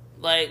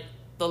 Like,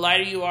 the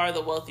lighter you are,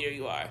 the wealthier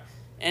you are.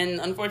 And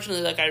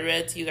unfortunately, like I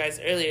read to you guys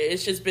earlier,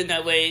 it's just been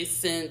that way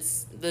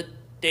since the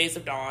days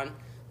of dawn.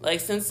 Like,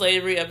 since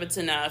slavery up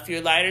until now. If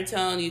you're lighter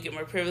tone, you get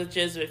more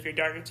privileges. But if you're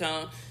darker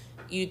tone,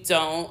 you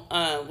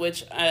don't.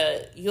 Which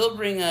you'll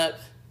bring up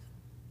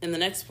in the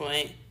next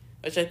point,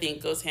 which I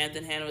think goes hand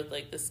in hand with,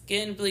 like, the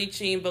skin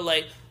bleaching, but,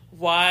 like,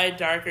 why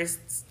darker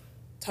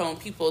tone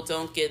people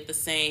don't get the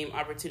same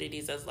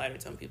opportunities as lighter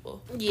tone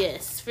people.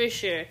 Yes, for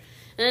sure. And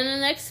then the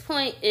next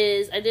point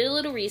is, I did a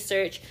little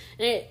research,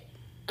 and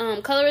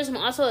colorism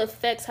also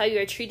affects how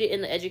you are treated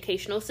in the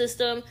educational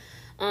system.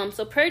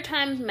 So per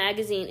Time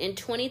magazine in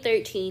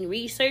 2013,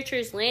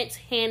 researchers Lance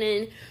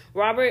Hannon,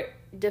 Robert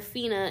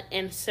Defina,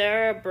 and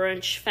Sarah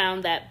Brunch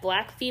found that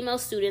Black female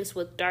students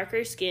with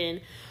darker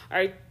skin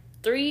are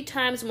 3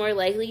 times more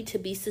likely to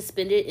be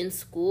suspended in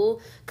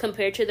school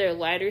compared to their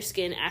lighter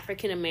skinned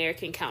African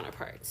American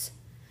counterparts.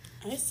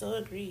 I so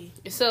agree.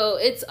 So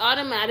it's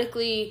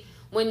automatically,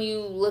 when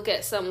you look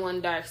at someone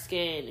dark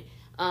skinned,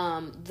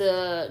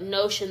 the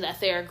notion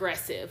that they're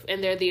aggressive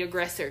and they're the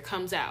aggressor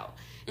comes out.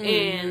 Mm-hmm.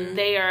 And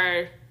they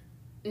are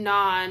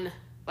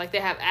they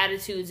have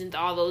attitudes and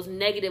all those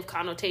negative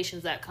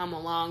connotations that come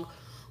along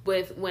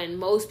with when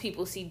most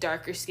people see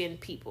darker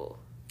skinned people.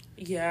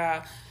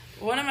 Yeah.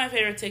 one of my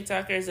favorite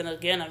TikTokers, and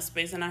again, I'm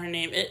spacing on her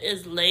name. It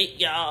is late,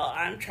 y'all.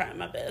 I'm trying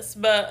my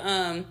best. But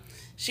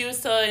she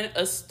was telling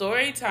a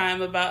story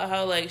time about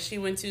how, like,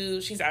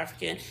 she's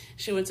African.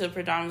 She went to a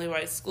predominantly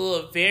white school,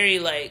 a very,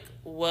 like,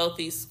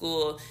 wealthy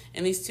school.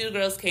 And these two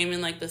girls came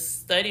in, like, the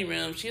study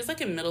room. She was,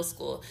 like, in middle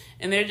school.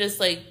 And they're just,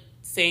 like,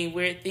 saying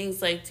weird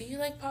things like, do you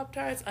like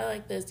Pop-Tarts? I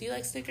like this. Do you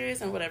like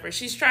Snickers? And whatever.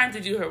 She's trying to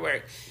do her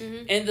work.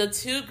 Mm-hmm. And the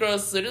two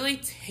girls literally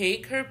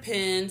take her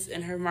pens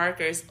and her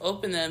markers,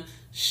 open them,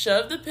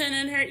 shove the pen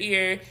in her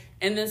ear,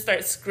 and then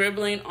start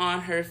scribbling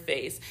on her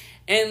face.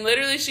 And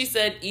literally she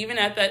said, even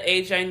at that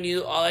age, I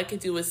knew all I could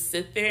do was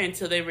sit there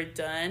until they were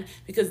done,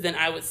 because then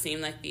I would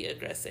seem like the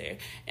aggressor.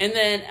 And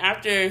then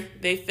after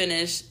they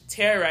finished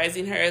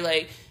terrorizing her,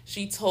 like,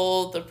 she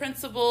told the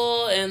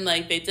principal, and,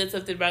 like, they did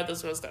something about it.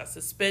 Those girls got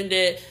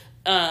suspended.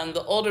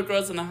 The older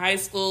girls in the high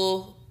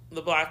school,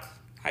 the black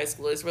high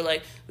schoolers, were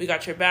like, we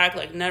got your back,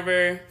 like,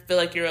 never feel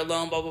like you're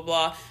alone, blah, blah,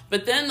 blah.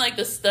 But then, like,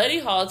 the study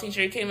hall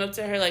teacher came up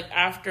to her, like,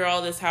 after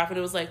all this happened,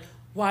 it was like,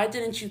 why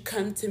didn't you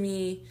come to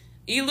me?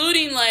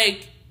 Eluding,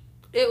 like,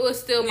 it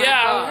was still my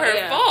fault.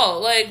 Her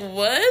fault. Like,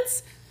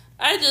 what?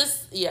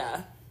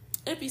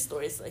 It'd be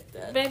stories like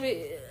that.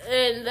 Baby,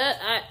 and that,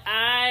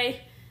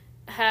 I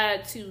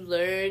had to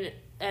learn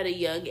at a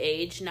young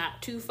age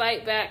not to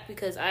fight back,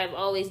 because I've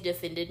always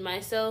defended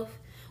myself,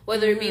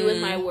 whether it be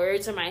with my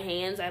words or my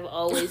hands. I've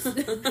always not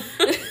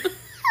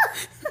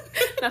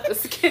to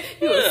skate.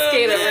 You will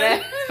skate over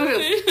that.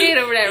 Skate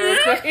over that real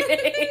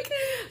quick.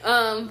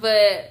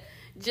 But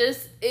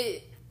just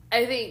it.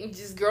 I think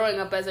just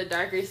growing up as a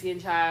darker skinned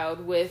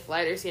child with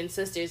lighter skinned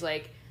sisters,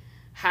 like,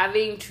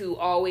 having to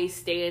always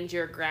stand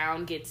your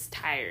ground gets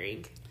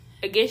tiring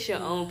against your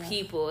own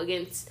people,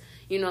 against,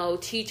 you know,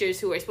 teachers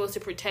who are supposed to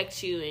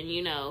protect you, and,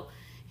 you know,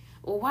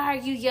 well, why are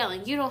you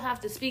yelling? You don't have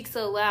to speak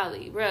so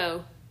loudly,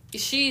 bro.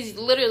 She's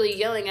literally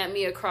yelling at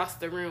me across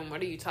the room. What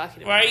are you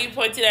talking about? Why are you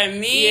pointing at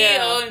me?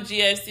 Yeah.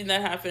 OMG, I've seen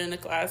that happen in the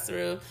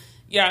classroom.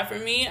 Yeah, for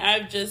me,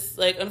 I've just,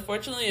 like,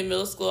 unfortunately in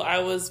middle school, I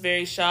was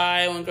very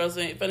shy. When girls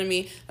would make fun of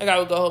me, like, I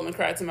would go home and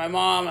cry to my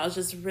mom. I was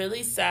just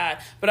really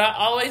sad. But I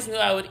always knew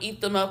I would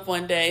eat them up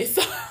one day.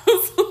 So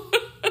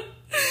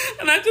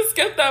and I just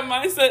kept that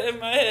mindset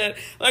in my head.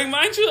 Like,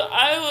 mind you,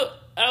 I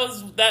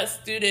was that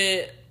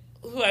student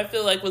who I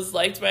feel like was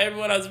liked by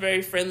everyone. I was a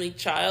very friendly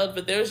child.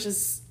 But there was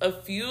just a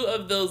few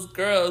of those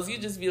girls, you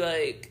just be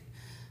like,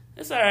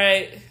 it's all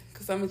right,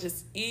 because I'm going to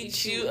just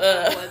eat you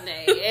up one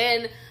day.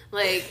 And,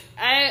 like,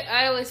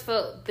 I always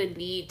felt the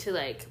need to,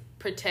 like,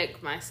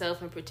 protect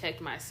myself and protect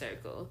my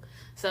circle.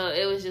 So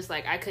it was just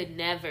like I could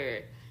never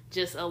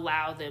just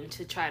allow them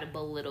to try to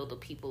belittle the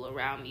people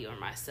around me or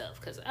myself.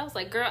 Because I was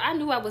like, girl, I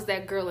knew I was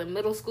that girl in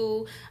middle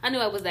school. I knew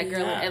I was that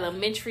girl in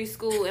elementary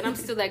school. And I'm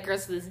still that girl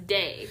to this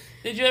day.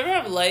 Did you ever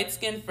have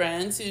light-skinned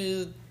friends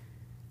who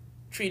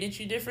treated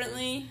you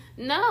differently?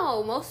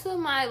 No. Most of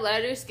my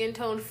lighter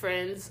skin-toned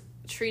friends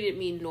treated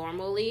me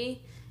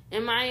normally,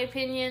 in my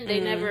opinion. They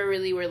never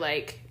really were,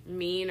 like,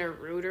 mean or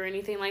rude or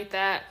anything like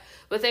that.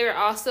 But they were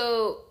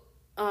also,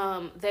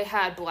 they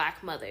had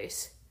black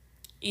mothers.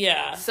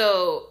 Yeah.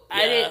 So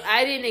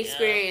I didn't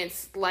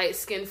experience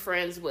light-skinned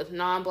friends with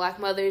non-black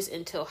mothers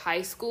until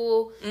high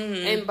school.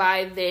 Mm-hmm. And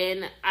by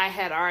then I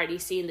had already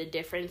seen the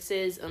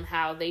differences on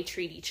how they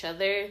treat each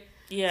other.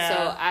 Yeah.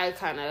 So I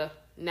kind of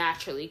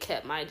naturally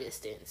kept my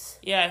distance.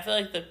 Yeah, I feel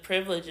like the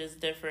privilege is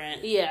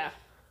different. Yeah.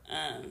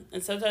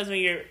 And sometimes when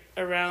you're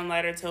around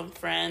lighter tone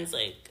friends,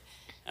 like,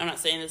 I'm not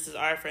saying this is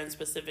our friends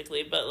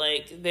specifically, but,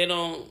 like, they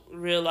don't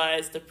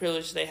realize the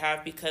privilege they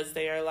have because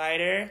they are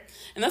lighter.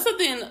 And that's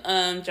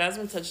something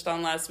Jasmine touched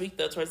on last week,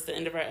 though, towards the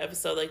end of our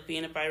episode, like,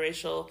 being a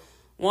biracial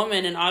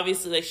woman. And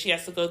obviously, like, she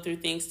has to go through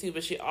things, too,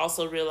 but she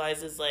also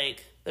realizes,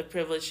 like, the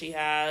privilege she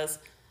has.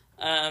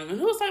 And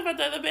who was talking about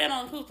the other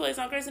band who plays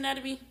on Grey's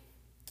Anatomy?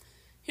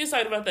 He was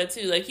talking about that,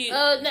 too. Like, he...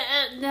 Oh,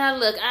 now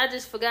look, I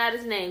just forgot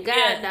his name.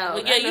 God, no.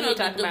 Like, yeah, you know what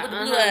you're talking about. With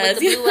the blue eyes. With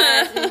the blue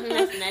eyes.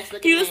 That's a nice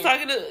looking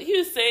He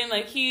was saying,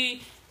 like,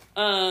 he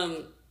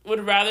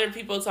would rather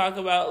people talk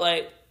about,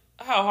 like,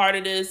 how hard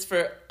it is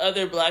for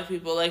other black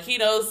people. Like, he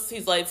knows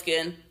he's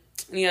light-skinned.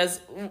 And he has...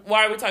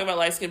 Why are we talking about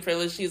light-skin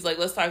privilege? He's like,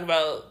 let's talk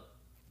about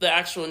the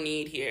actual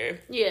need here.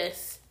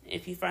 Yes.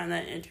 If you find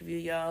that interview,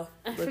 y'all,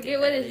 I forget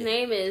what his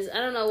name is. I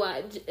don't know why.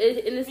 And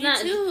it's Me not.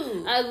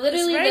 too. I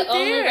literally It's right the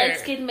only there.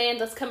 light-skinned man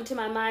that's come to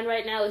my mind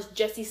right now is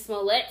Jesse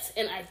Smollett,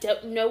 and I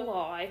don't know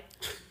why.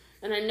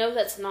 And I know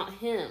that's not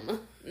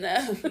him.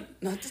 No,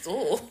 not at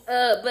all.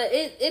 But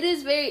it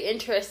is very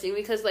interesting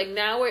because, like,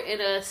 now we're in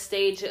a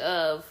stage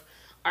of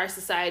our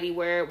society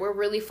where we're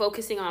really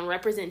focusing on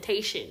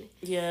representation.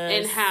 Yes.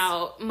 And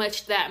how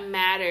much that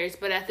matters,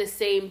 but at the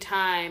same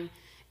time,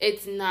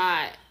 it's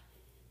not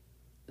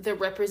the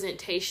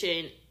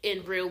representation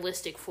in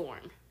realistic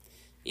form.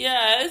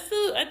 Yeah,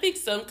 I think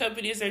some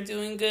companies are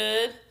doing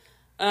good.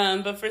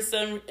 But for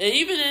some,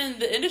 even in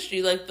the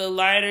industry, like, the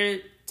lighter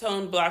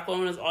toned black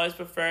woman is always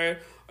preferred.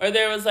 Or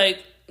there was,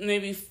 like,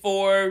 maybe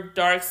 4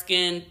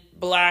 dark-skinned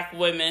black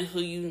women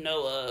who you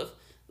know of.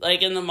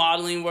 Like, in the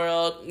modeling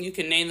world, you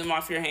can name them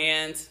off your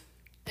hands.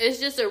 it's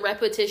just a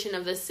repetition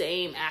of the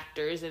same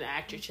actors and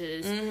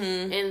actresses.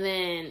 Mm-hmm. And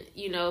then,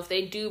 if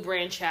they do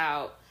branch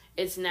out,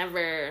 it's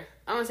never,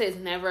 I don't say it's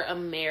never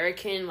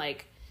American,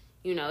 like,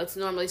 it's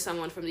normally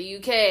someone from the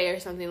UK or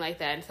something like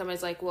that. And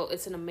somebody's like, well,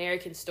 it's an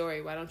American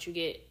story. Why don't you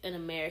get an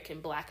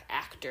American black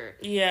actor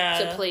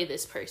to play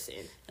this person?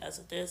 That's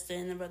what they're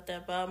saying about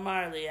that Bob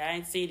Marley. I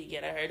ain't seen it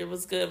yet. I heard it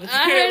was good. But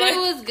I heard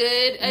it was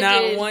good.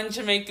 Not one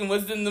Jamaican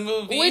was in the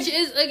movie. Which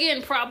is,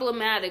 again,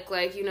 problematic.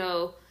 Like,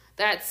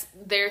 that's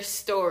their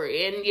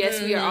story. And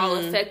yes, we are all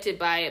affected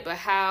by it. But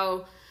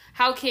how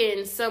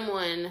can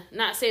someone,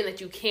 not saying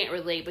that you can't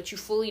relate, but you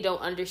fully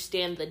don't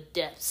understand the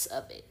depths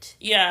of it?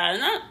 Yeah,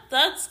 and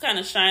that's kind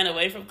of shying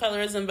away from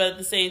colorism, but at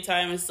the same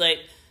time, it's like,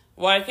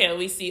 why can't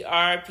we see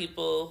our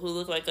people who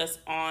look like us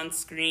on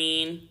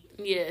screen?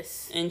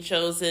 Yes. And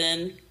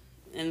chosen,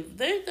 and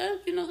they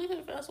could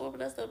have fast forward, but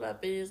that's not my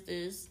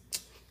business.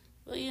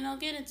 Well,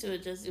 get into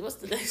it, Jesse. What's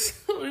the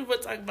next? What we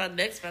want to talk about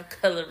next about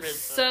colorism?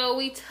 So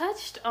we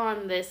touched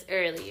on this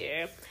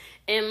earlier.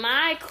 And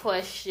my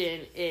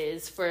question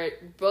is for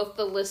both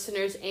the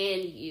listeners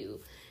and you.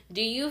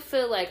 Do you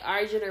feel like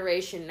our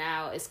generation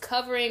now is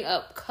covering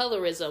up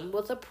colorism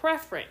with a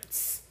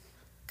preference?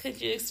 Could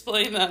you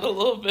explain that a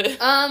little bit?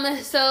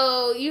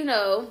 So,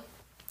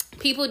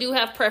 people do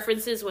have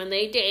preferences when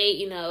they date.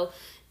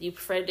 You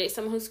prefer to date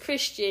someone who's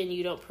Christian.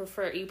 You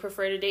prefer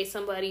to date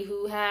somebody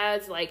who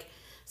has, like,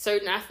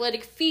 certain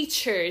athletic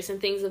features and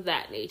things of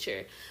that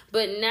nature.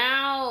 But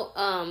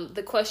now,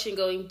 the question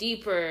going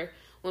deeper,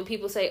 when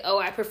people say, oh,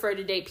 I prefer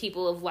to date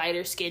people of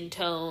lighter skin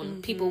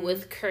tone, people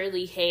with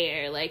curly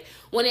hair, like,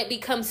 when it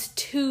becomes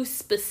too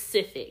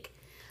specific,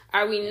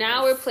 are we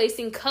now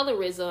replacing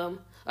colorism,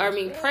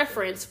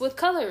 preference with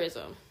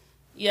colorism?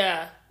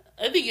 Yeah.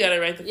 I think you got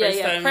it right the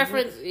first time.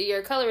 Preference,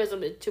 your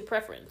colorism to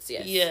preference,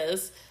 yes.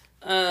 Yes.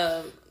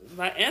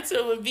 My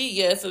answer would be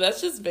yes, so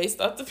that's just based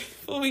off the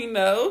people we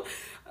know.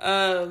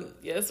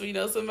 Yes, we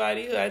know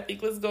somebody who I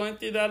think was going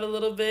through that a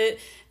little bit.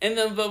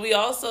 But we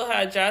also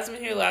had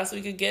Jasmine here last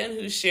week again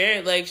who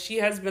shared, like, she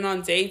has been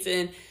on dates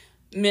and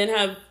men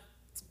have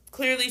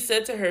clearly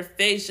said to her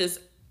face just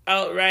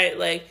outright,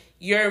 like,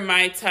 you're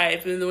my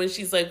type. And then when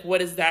she's like, what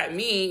does that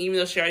mean? Even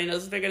though she already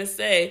knows what they're going to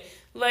say,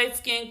 light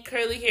skin,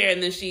 curly hair.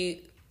 And then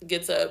she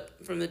gets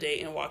up from the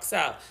date and walks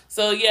out.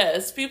 So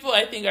yes, people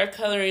I think are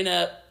covering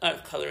up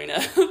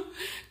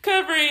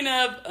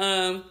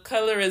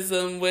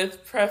colorism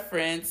with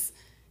preference,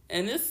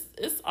 and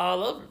it's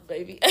all over,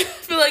 baby. I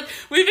feel like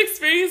we've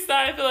experienced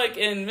that. I feel like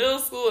in middle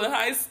school and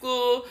high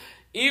school,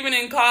 even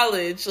in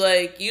college,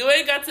 like, you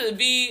ain't got to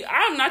be,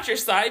 I'm not your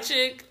side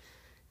chick,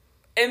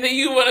 and then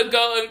you want to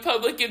go in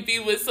public and be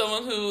with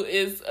someone who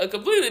is a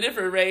completely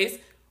different race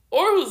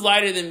or who's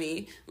lighter than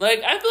me.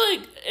 Like, I feel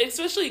like,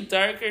 especially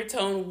darker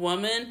toned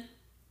women,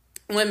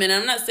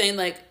 I'm not saying,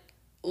 like,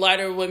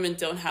 lighter women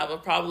don't have a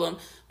problem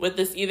with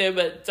this either,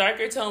 but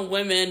darker toned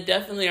women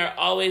definitely are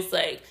always,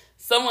 like,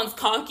 someone's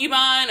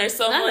concubine or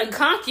someone... Not a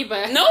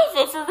concubine. No,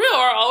 but for real,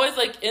 are always,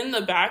 like, in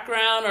the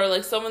background, or,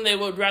 like, someone they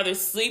would rather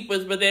sleep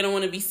with, but they don't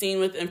want to be seen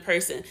with in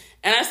person.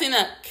 And I've seen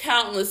that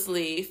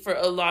countlessly for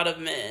a lot of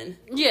men.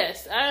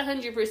 Yes, I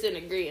 100%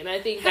 agree, and I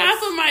think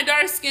half of my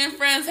dark-skinned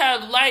friends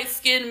have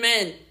light-skinned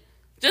men.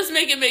 Just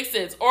make it make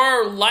sense.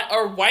 Or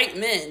white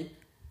men.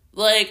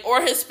 Like,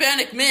 or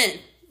Hispanic men.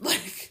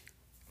 Like,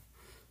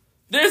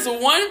 there's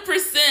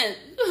 1%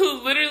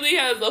 who literally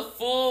has a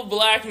full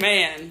black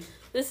man.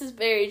 This is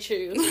very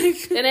true.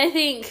 And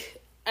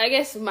I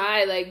guess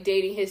my, like,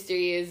 dating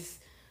history is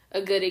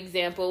a good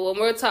example. When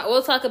we'll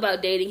talk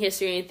about dating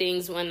history and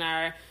things when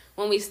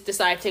we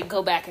decide to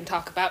go back and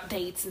talk about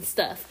dates and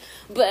stuff.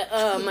 But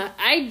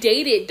I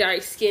dated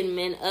dark-skinned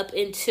men up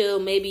until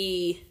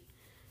maybe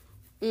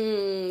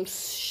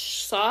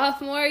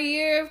sophomore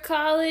year of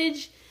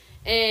college,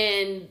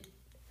 and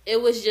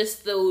it was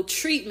just the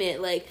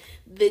treatment, like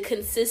the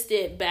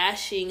consistent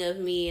bashing of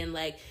me and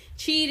like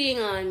cheating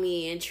on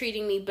me and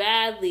treating me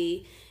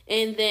badly.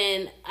 And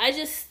then I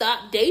just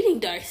stopped dating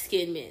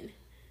dark-skinned men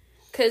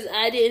because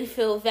I didn't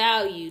feel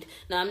valued.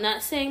 Now, I'm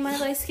not saying my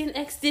light-skinned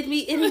ex did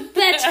me any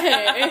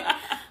better,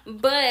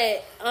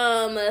 but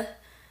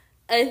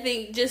I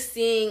think just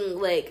seeing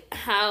like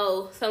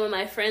how some of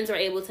my friends were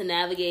able to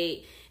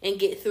navigate and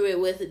get through it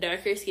with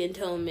darker skin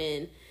tone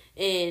men,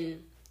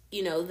 and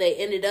they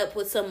ended up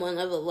with someone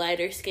of a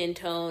lighter skin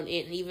tone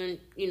and even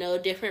a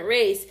different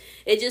race.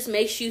 It just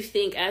makes you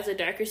think as a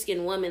darker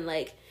skinned woman,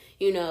 like,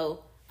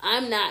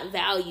 I'm not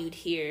valued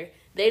here.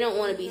 They don't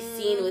want to be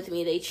seen with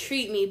me. They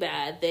treat me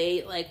bad.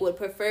 They like would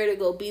prefer to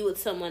go be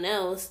with someone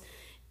else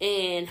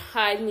and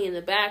hide me in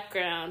the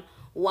background.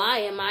 Why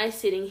am I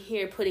sitting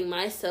here putting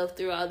myself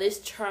through all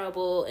this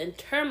trouble and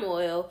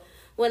turmoil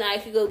when I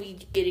could go be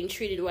getting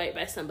treated right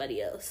by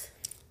somebody else?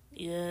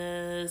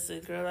 Yes,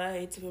 and girl, I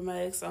hate to put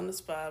my ex on the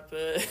spot,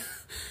 but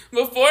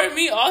before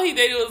me, all he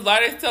dated was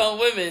lighter toned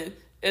women,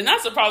 and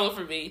that's a problem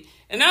for me.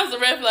 And that was a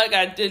red flag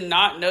I did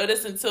not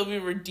notice until we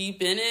were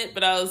deep in it,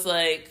 but I was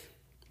like,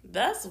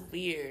 that's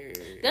weird.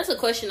 That's a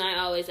question I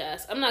always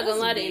ask. I'm not going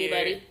to lie to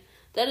anybody.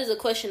 That is a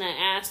question I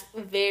ask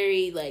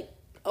very, like,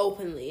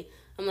 openly.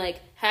 I'm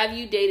like, have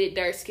you dated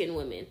dark-skinned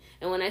women?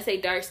 And when I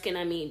say dark-skinned,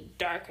 I mean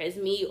dark as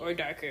me or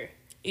darker.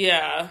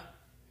 Yeah.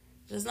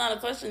 It's not a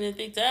question you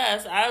think to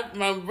ask.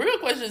 My real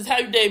question is,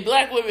 have you dated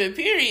black women,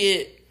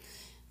 period?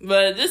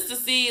 But just to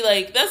see,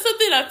 like, that's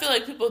something I feel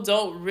like people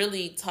don't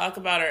really talk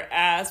about or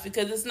ask,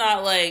 because it's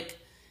not like,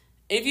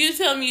 if you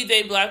tell me you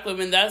date black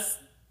women, that's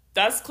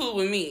cool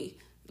with me.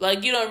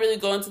 Like, you don't really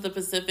go into the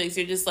specifics.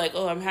 You're just like,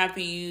 oh, I'm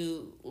happy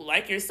you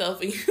like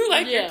yourself and you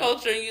like your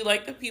culture and you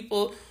like the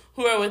people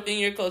who are within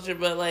your culture.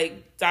 But,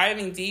 like,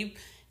 diving deep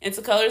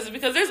into colorism,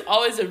 because there's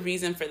always a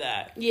reason for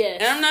that.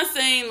 Yes. And I'm not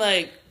saying,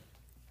 like,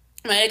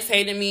 my ex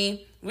hated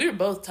me. We were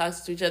both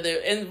toxic to each other,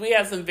 and we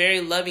had some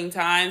very loving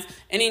times,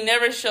 and he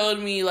never showed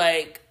me,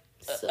 like,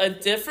 a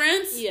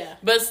difference. Yeah.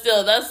 But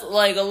still, that's,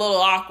 like, a little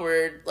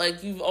awkward.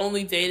 Like, you've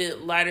only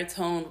dated lighter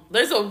tone.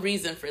 There's a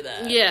reason for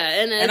that.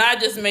 Yeah, and I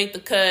just make the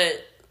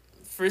cut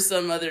for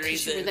some other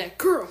reason. You were that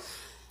girl.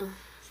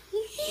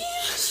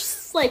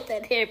 Swipe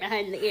that hair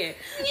behind the ear.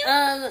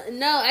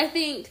 No, I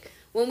think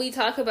when we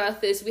talk about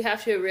this, we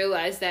have to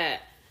realize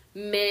that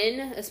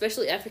men,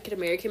 especially African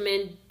American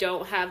men,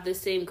 don't have the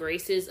same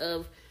graces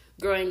of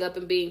growing up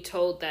and being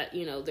told that,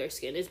 you know, their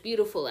skin is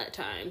beautiful at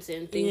times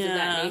and things of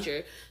that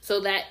nature.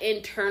 So that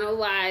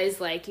internalized,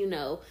 like, you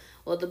know,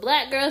 well, the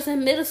black girls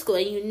in middle school,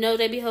 and you know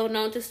they be holding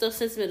on to stuff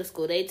since middle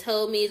school. They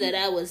told me that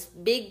I was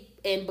big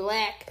and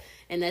black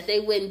and that they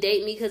wouldn't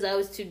date me because I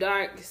was too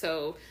dark.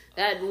 So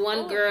that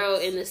one girl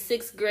in the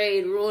 6th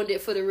grade ruined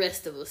it for the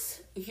rest of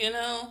us. You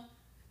know.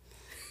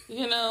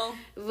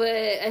 But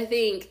I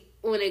think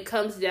when it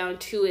comes down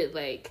to it,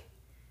 like,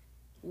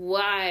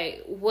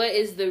 what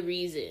is the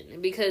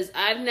reason? Because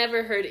I've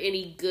never heard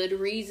any good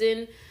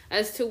reason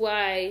as to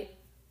why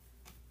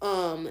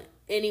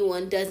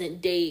anyone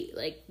doesn't date,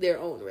 like, their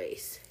own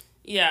race.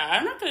 Yeah,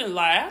 I'm not gonna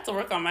lie, I have to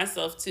work on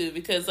myself too,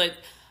 because, like,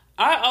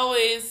 I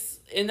always,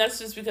 and that's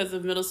just because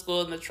of middle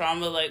school and the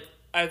trauma, like,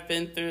 I've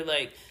been through.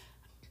 Like,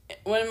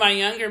 when in my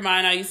younger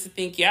mind, I used to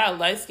think, yeah,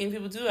 light-skinned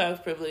people do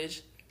have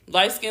privilege.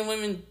 Light-skinned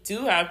women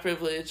do have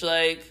privilege.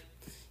 Like,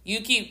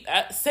 you keep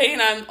saying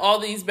I'm all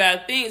these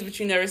bad things, but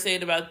you never say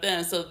it about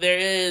them. So there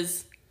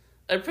is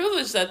a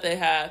privilege that they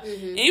have.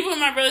 Mm-hmm. And even when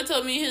my brother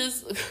told me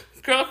his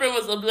girlfriend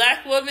was a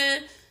black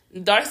woman,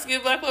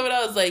 dark-skinned black woman,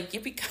 I was like,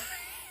 yippee.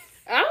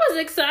 I was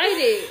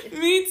excited.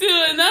 Me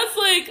too. And that's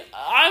like,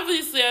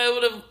 obviously I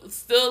would have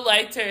still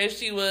liked her if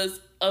she was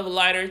of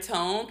lighter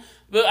tone.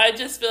 But I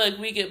just feel like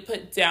we get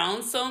put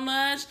down so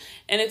much.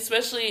 And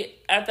especially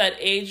at that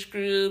age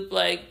group,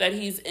 like, that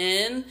he's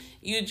in,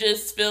 you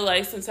just feel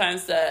like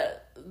sometimes that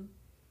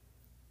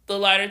the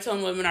lighter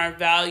tone women are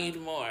valued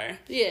more.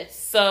 Yes.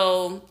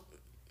 So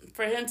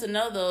for him to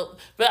know, though,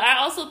 but I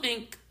also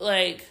think,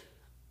 like,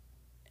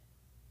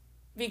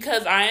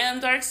 because I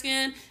am dark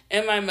skinned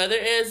and my mother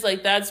is,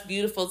 like, that's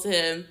beautiful to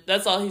him.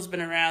 That's all he's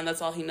been around.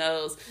 That's all he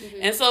knows.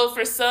 Mm-hmm. And so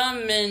for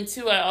some men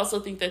too, I also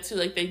think that too,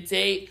 like, they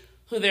date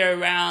who they're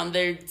around,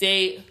 they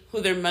date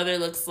who their mother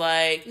looks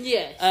like.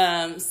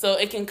 Yes. So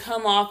it can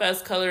come off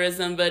as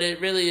colorism, but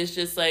it really is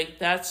just like,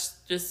 that's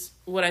just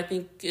what I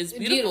think is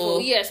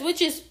beautiful. Yes,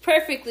 which is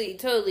perfectly,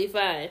 totally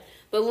fine.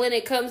 But when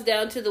it comes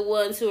down to the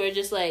ones who are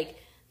just like,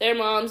 their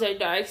moms are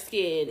dark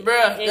skinned.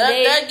 Bruh,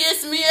 that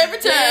gets me every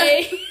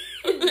time.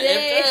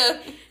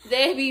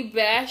 They be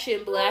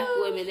bashing black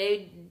women.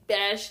 They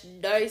bash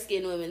dark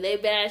skinned women. They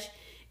bash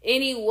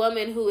any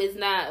woman who is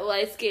not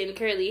light skinned,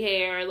 curly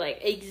hair, or, like,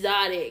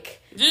 exotic.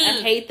 Dude.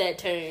 I hate that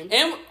term.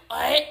 And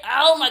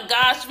oh my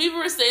gosh, people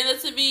were saying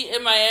that to me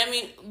in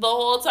Miami the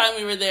whole time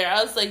we were there.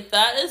 I was like,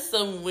 that is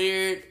some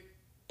weird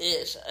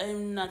ish.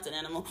 I'm not an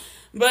animal.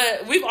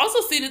 But we've also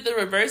seen it the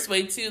reverse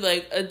way too.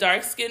 Like, a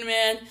dark skinned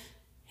man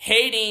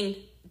hating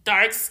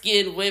dark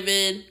skinned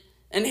women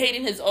and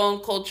hating his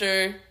own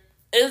culture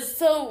is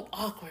so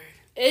awkward.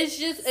 It's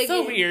just, again,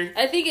 so weird.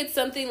 I think it's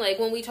something like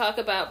when we talk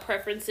about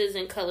preferences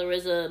and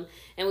colorism,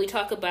 and we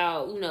talk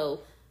about, you know,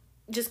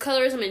 just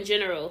colorism in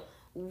general,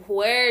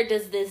 where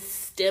does this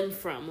stem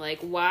from? Like,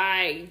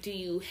 why do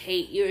you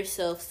hate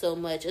yourself so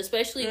much?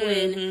 Especially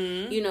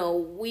when, you know,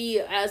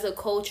 we as a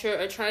culture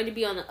are trying to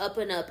be on the up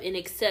and up and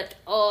accept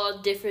all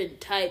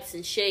different types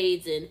and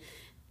shades and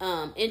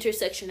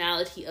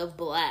intersectionality of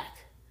black.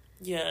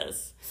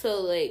 Yes.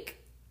 So,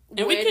 like,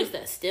 where does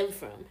that stem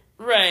from?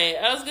 Right.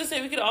 I was going to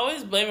say, we could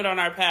always blame it on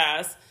our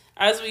past,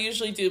 as we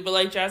usually do. But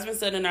like Jasmine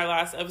said in our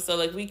last episode,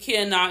 like, we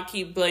cannot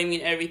keep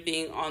blaming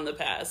everything on the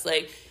past.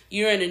 Like,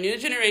 you're in a new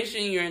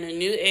generation, you're in a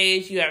new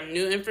age, you have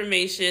new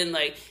information.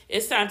 Like,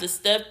 it's time to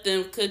step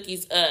them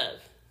cookies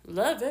up.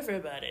 Love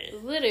everybody.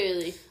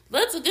 Literally.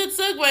 That's a good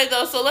segue,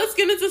 though. So let's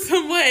get into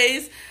some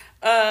ways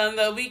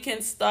that we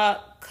can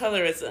stop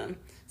colorism.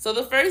 So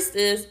the first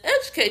is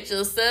educate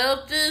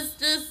yourself.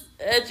 Just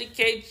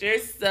educate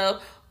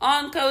yourself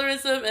on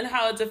colorism and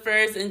how it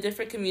differs in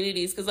different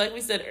communities. Because like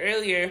we said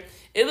earlier,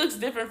 it looks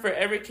different for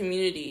every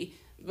community.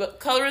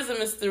 But colorism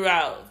is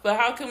throughout. But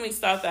how can we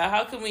stop that?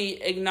 How can we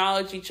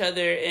acknowledge each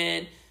other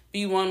and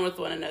be one with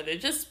one another?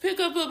 Just pick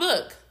up a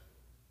book.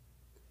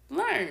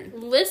 Learn.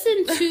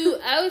 Listen to,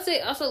 I would say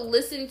also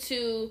listen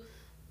to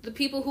the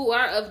people who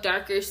are of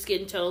darker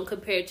skin tone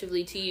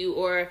comparatively to you,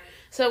 or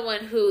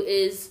someone who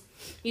is,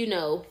 you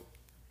know,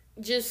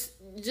 just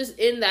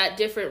in that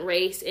different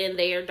race and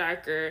they are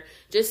darker,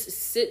 just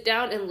sit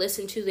down and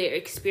listen to their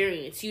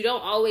experience. You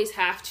don't always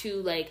have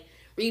to like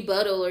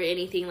rebuttal or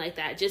anything like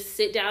that. Just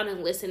sit down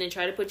and listen and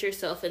try to put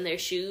yourself in their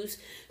shoes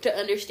to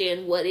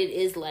understand what it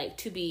is like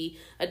to be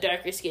a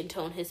darker skin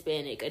tone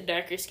Hispanic, a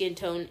darker skin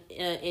tone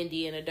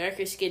Indian, a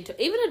darker skin tone,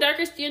 even a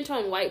darker skin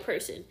tone white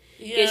person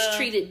gets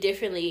treated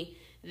differently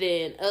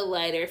than a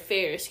lighter,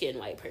 fairer skinned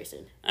white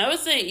person. I would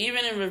say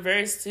even in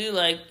reverse too,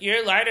 like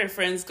your lighter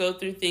friends go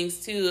through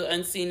things too,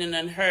 unseen and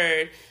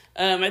unheard.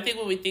 I think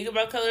when we think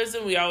about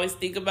colorism, we always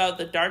think about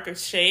the darker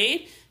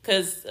shade,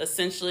 because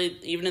essentially,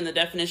 even in the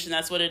definition,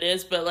 that's what it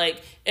is. But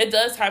like, it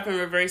does happen in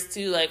reverse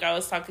too. Like, I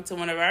was talking to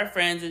one of our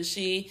friends, and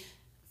she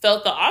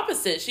felt the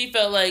opposite. She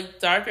felt like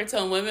darker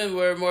tone women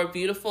were more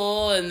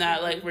beautiful and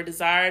that like were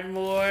desired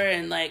more,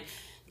 and like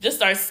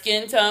just our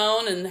skin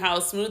tone and how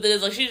smooth it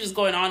is. Like, she's just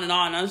going on and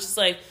on. I was just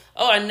like,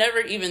 oh, I never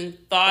even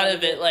thought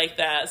of it like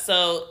that.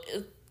 So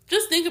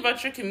just think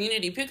about your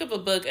community. Pick up a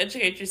book,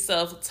 educate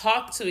yourself,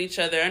 talk to each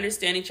other,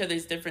 understand each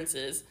other's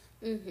differences.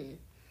 The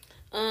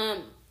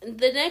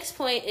next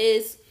point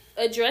is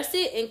address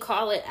it and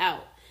call it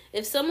out.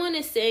 If someone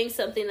is saying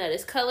something that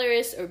is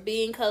colorist or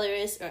being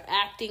colorist or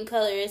acting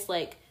colorist,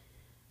 like,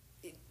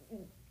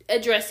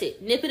 address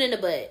it. Nip it in the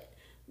bud.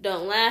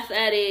 Don't laugh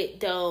at it.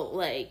 Don't,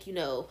 like, you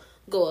know,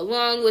 go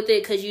along with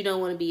it because you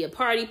don't want to be a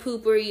party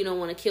pooper. You don't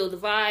want to kill the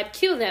vibe.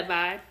 Kill that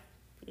vibe.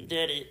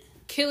 Did it.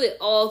 Kill it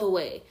all the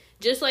way.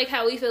 Just like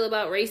how we feel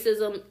about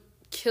racism,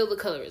 kill the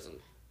colorism.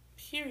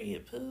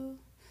 Period, poo.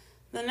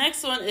 The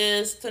next one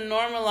is to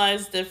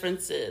normalize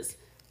differences.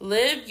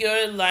 Live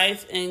your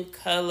life in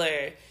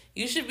color.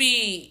 You should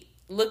be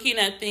looking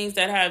at things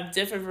that have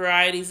different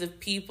varieties of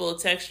people,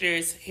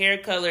 textures, hair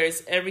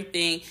colors,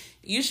 everything.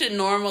 You should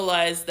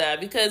normalize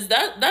that, because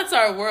that's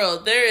our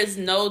world. There is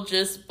no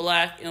just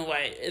black and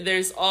white.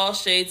 There's all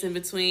shades in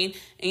between,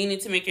 and you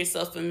need to make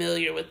yourself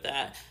familiar with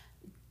that.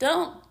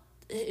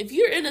 If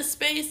you're in a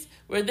space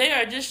where they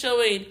are just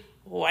showing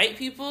white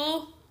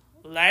people,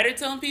 lighter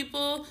tone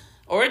people,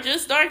 or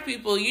just dark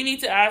people, you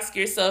need to ask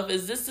yourself,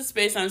 is this the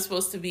space I'm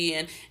supposed to be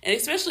in? And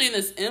especially in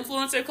this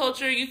influencer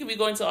culture, you could be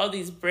going to all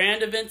these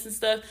brand events and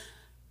stuff,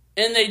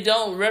 and they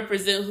don't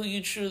represent who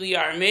you truly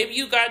are. Maybe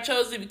you got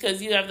chosen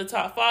because you have the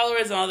top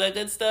followers and all that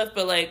good stuff,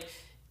 but like,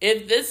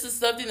 if this is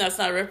something that's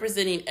not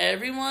representing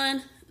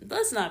everyone,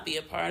 let's not be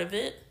a part of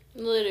it.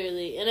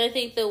 Literally. And I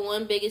think the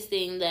one biggest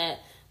thing that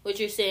what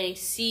you're saying,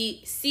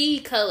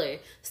 see color.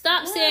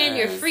 Stop saying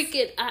you're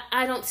freaking,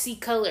 I don't see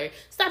color.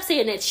 Stop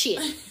saying that shit.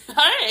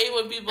 I hate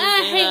when people say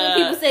that. I hate when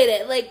people say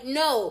that. Like,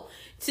 no.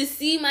 To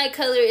see my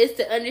color is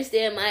to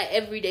understand my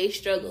everyday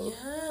struggles.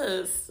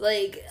 Yes.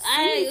 Like,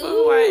 I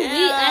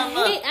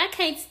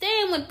can't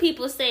stand when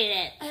people say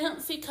that. I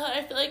don't see color.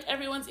 I feel like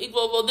everyone's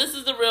equal. Well, this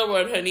is the real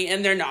world, honey,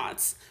 and they're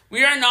not.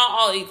 We are not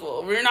all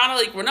equal. We're not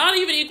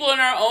even equal in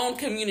our own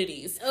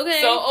communities.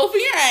 Okay. So open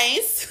your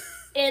eyes.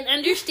 And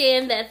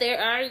understand that there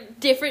are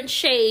different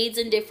shades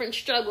and different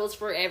struggles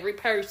for every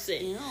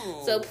person. Ew.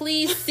 So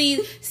please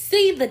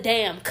see the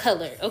damn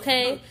color,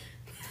 okay?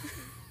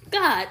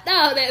 God,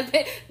 no,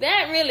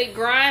 that really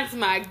grinds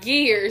my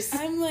gears.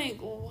 I'm like,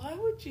 why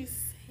would you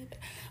say that?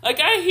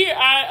 Like,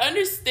 I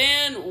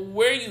understand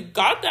where you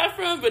got that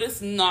from, but it's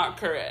not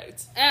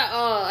correct. At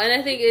all. And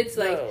I think it's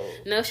like,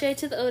 no shade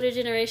to the older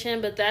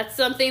generation, but that's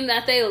something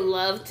that they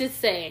love to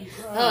say.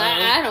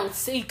 I don't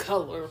see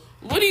color.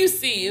 What do you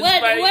see?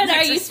 What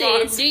are you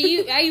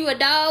saying? Are you a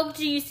dog?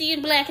 Do you see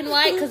in black and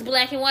white? Because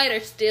black and white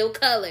are still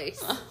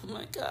colors. Oh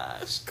my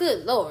gosh.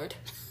 Good Lord.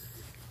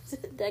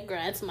 That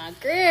grinds my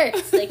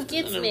gears. That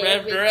gets me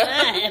every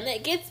time.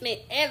 That gets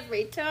me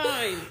every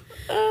time.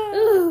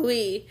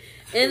 Ooh-wee.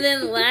 And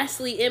then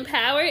lastly,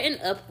 empower and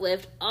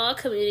uplift all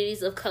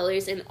communities of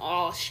colors in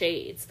all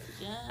shades.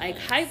 Yes. Like,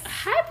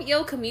 hype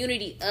your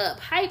community up.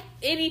 Hype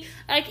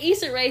like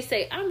Issa Rae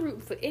say, I'm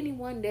rooting for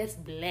anyone that's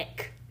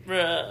black.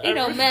 Bruh, it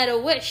don't matter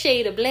what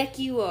shade of black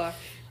you are.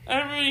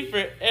 I'm rooting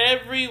for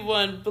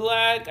everyone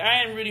black.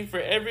 I am rooting for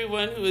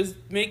everyone who is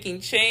making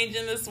change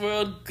in this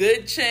world.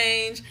 Good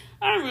change.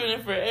 I'm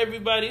rooting for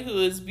everybody who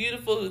is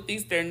beautiful, who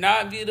thinks they're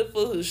not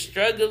beautiful, who's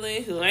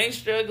struggling, who ain't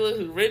struggling,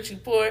 who rich, who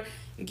poor.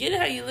 Get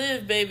how you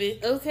live, baby.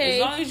 Okay.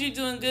 As long as you're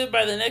doing good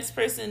by the next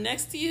person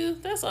next to you,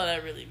 that's all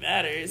that really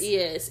matters.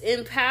 Yes.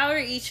 Empower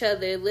each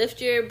other.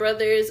 Lift your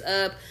brothers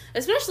up.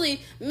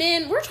 Especially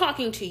men, we're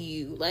talking to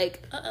you.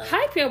 Like,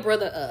 hype your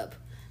brother up.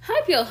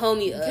 Hype your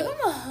homie up. Give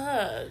him a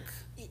hug.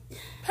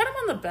 Pat him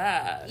on the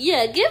back.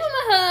 Yeah, give him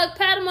a hug.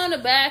 Pat him on the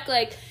back.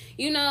 Like,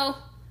 you know,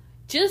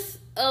 just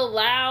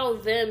allow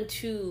them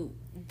to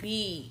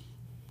be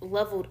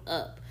leveled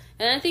up.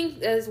 And I think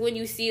that's when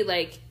you see,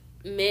 like,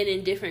 men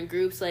in different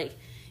groups, like,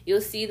 you'll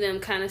see them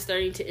kind of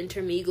starting to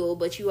intermingle,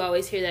 but you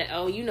always hear that,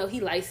 oh, you know, he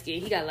light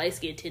skinned, he got light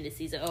skin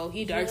tendencies, oh,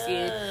 he dark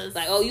skinned,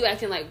 like, oh, you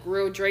acting like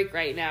real Drake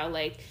right now,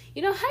 like,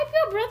 you know, hype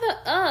your brother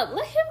up,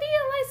 let him be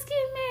a light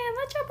skinned man,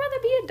 let your brother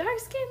be a dark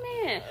skinned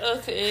man,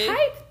 okay,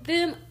 hype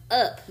them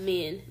up,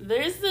 men.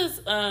 There's this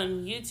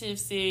YouTube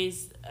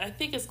series, I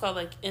think it's called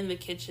like In the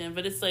Kitchen,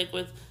 but it's like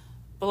with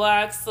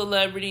Black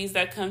celebrities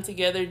that come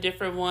together,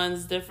 different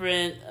ones,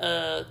 different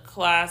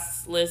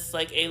class lists,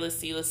 like A-list,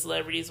 C-list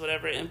celebrities,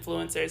 whatever,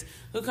 influencers,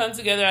 who come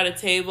together at a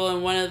table,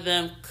 and one of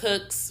them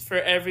cooks for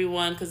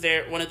everyone because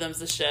one of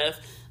them's a chef,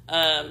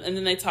 and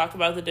then they talk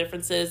about the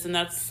differences, and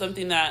that's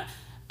something that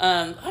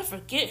I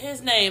forget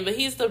his name, but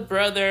he's the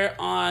brother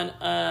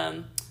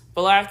on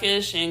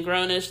Blackish and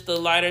Grownish, the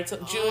lighter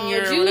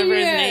Junior, or whatever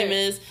his name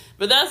is,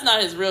 but that's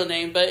not his real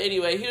name. But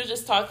anyway, he was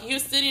just talking. He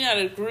was sitting at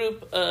a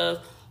group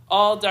of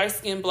all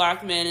dark-skinned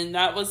Black men, and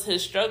that was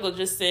his struggle,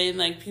 just saying,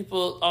 like,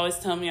 people always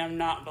tell me I'm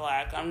not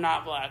Black, I'm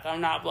not Black, I'm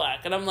not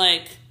Black. And I'm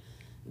like,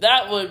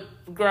 that would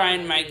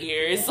grind my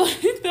gears. Like,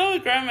 that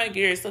would grind my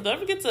gears. So don't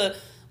forget to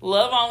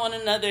love on one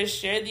another,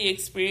 share the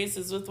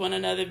experiences with one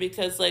another,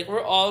 because, like,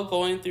 we're all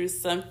going through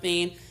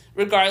something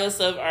regardless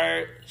of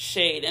our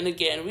shade. And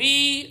again,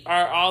 we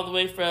are all the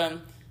way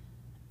from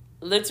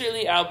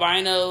literally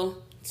albino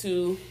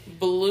to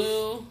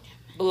blue,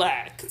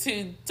 Black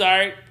to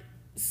dark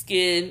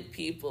skinned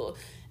people,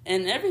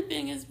 and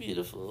everything is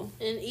beautiful.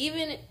 And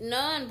even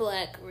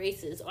non-Black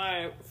races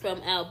are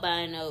from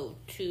albino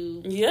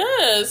to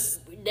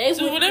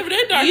whatever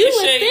their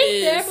darkest shade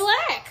is. They're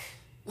Black.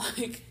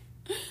 Like,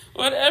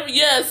 whatever.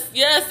 Yes,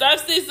 I've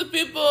seen some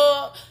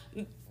people,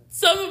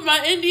 some of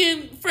my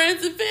Indian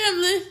friends and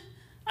family,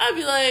 I'd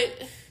be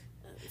like,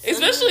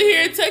 especially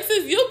here in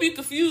Texas, you'll be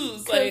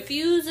confused.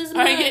 Confused as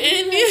much. Are you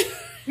Indian?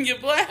 You're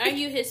Black? Are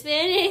you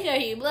Hispanic? Are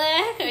you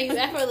Black? Are you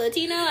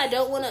Afro-Latino? I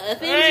don't want to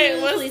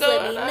offend you. Please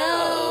let me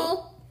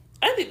know.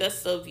 I think that's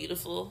so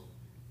beautiful.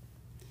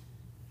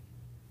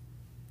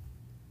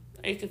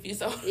 Are you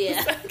confused?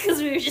 Yeah,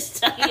 because we were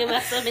just talking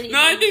about so many No,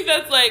 I think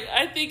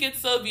I think it's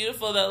so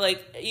beautiful that,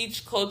 like,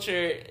 each culture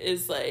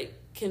is, like,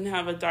 can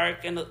have a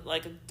dark and,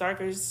 like, a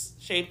darker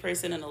shade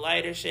person and a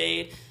lighter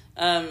shade.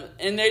 And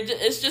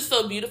it's just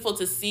so beautiful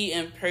to see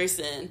in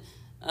person.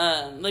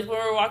 Like, when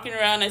we're walking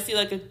around, I see,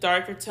 like, a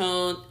darker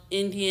tone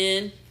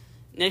Indian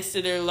next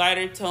to their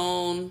lighter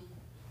tone,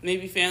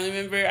 maybe family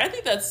member. I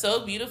think that's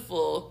so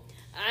beautiful.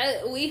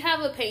 We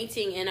have a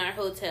painting in our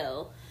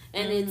hotel,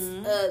 and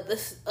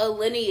it's a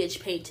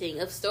lineage painting,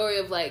 a story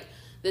of, like,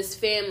 this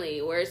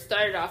family where it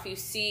started off. You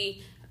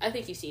see, I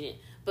think you've seen it,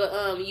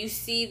 but you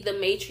see the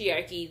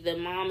matriarchy, the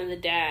mom and the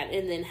dad,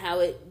 and then how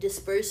it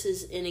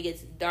disperses and it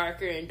gets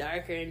darker and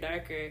darker and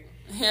darker.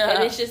 Yeah.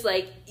 And it's just,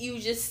 like, you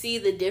just see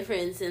the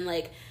difference and,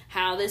 like,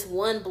 how this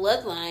one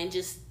bloodline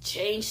just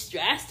changed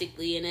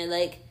drastically, and then,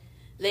 like,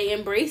 they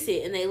embrace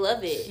it and they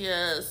love it.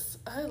 Yes.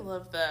 I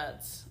love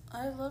that.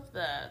 I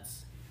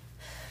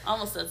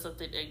almost said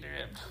something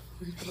ignorant.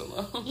 Leave it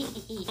alone.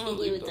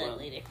 Leave it alone.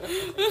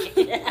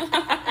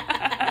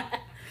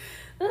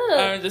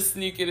 I'm just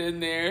sneaking in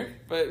there,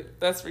 but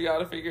that's for y'all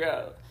to figure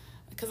out.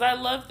 Because I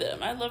love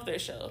them. I love their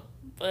show.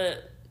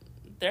 But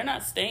they're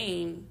not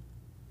staying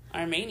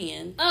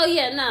Armenian. Oh,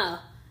 yeah, no.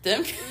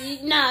 Them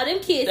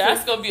kids.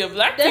 That's gonna be a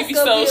Black TV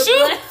show. That's gonna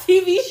be a Black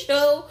TV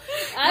show.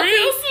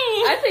 Real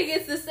soon. I think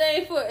it's the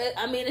same for.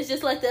 I mean, it's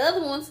just like the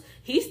other ones.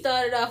 He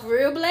started off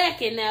real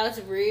Black and now it's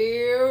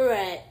real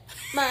right.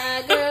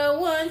 My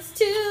girl wants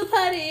to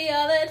party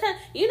all the time.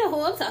 You know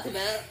who I'm talking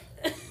about.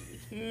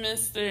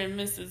 Mr. and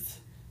Mrs.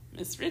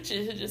 Miss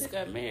Richard, who just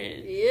got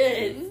married.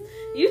 Yes.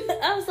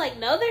 I was like,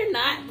 no, they're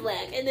not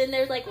Black. And then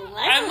there's like,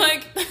 I'm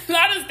like,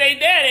 not as they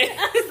daddy.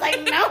 I was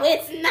like, no,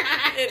 it's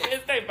not.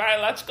 It's their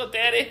biological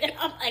daddy.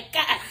 I'm like,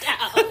 God,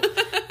 no.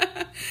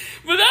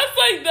 But that's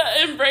like,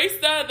 embrace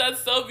that.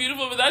 That's so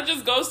beautiful. But that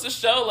just goes to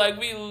show, like,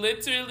 we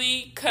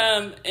literally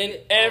come in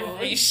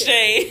every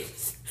shade.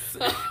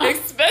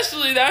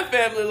 Especially that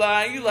family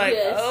line. You like,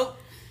 oh,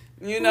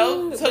 you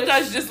know,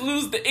 sometimes you just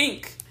lose the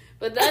ink.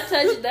 But that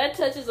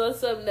touches on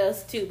something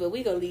else too. But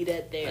we gonna leave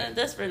that there.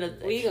 That's for another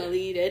thing. We gonna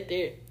leave that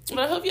there. But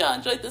I hope y'all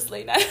enjoyed this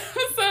late night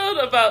episode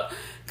about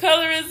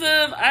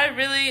colorism. I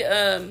really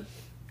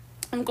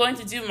I'm going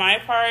to do my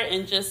part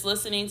in just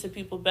listening to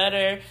people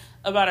better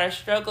about our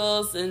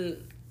struggles,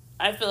 and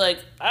I feel like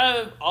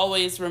we're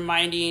always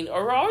reminding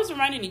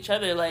each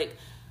other, like,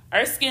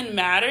 our skin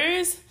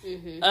matters.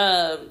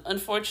 Mm-hmm.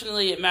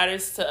 Unfortunately, it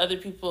matters to other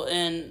people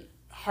in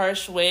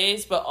harsh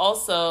ways, but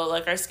also,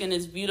 like, our skin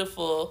is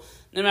beautiful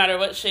no matter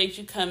what shade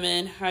you come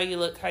in, how you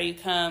look, how you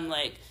come,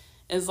 like,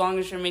 as long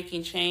as you're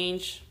making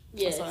change.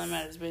 Yes. That's all that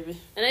matters, baby.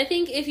 And I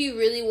think if you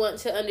really want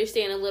to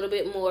understand a little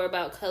bit more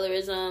about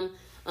colorism,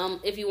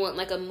 if you want,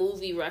 like, a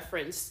movie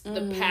reference,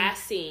 The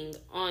Passing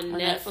on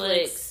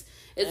Netflix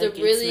is a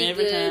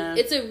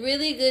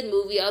really good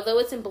movie, although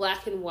it's in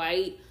black and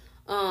white.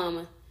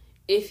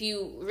 If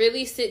you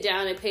really sit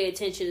down and pay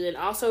attention, and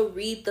also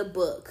read the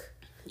book.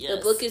 Yes.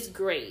 The book is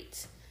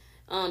great.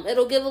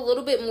 It'll give a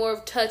little bit more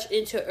of touch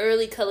into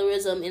early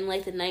colorism in,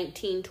 like, the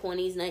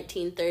 1920s,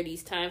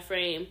 1930s time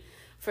frame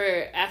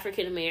for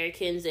African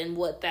Americans and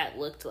what that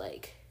looked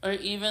like. Or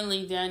even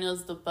Lee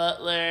Daniels, the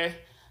butler,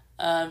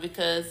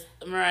 because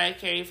Mariah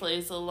Carey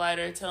plays a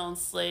lighter tone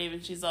slave,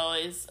 and she's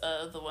always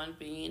the one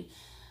being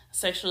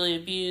sexually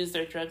abused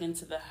or drugged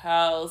into the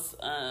house,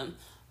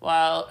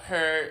 while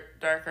her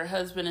darker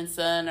husband and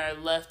son are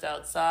left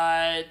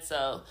outside.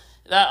 So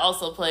that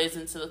also plays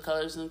into the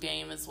colorism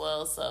game as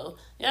well. So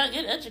yeah,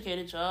 get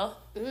educated, y'all.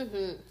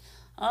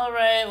 All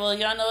right, well,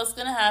 y'all know what's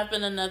gonna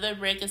happen. Another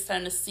break. It's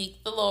time to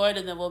seek the Lord,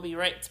 and then we'll be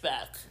right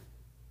back.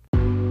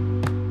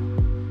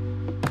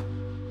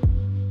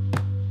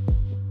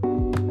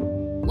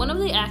 One of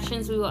the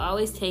actions we will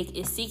always take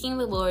is seeking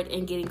the Lord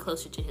and getting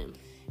closer to Him.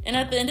 And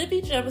at the end of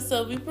each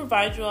episode, we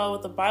provide you all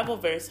with a Bible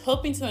verse,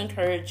 hoping to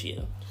encourage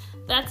you.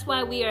 That's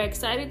why we are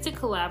excited to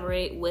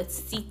collaborate with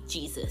Seek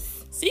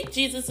Jesus. Seek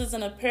Jesus is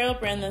an apparel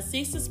brand that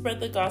seeks to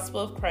spread the gospel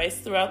of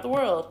Christ throughout the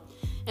world.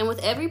 And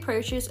with every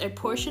purchase, a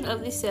portion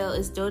of the sale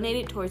is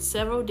donated towards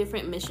several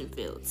different mission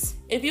fields.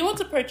 If you want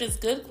to purchase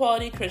good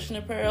quality Christian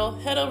apparel,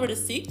 head over to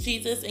Seek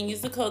Jesus and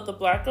use the code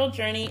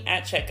TheBlackGirlJourney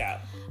at checkout.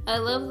 I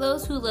love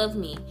those who love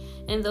me,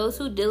 and those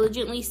who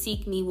diligently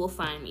seek me will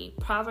find me.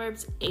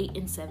 Proverbs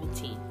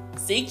 8:17.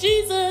 Seek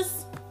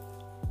Jesus!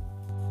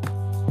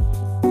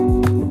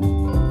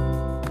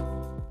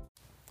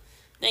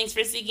 Thanks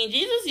for seeking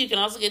Jesus. You can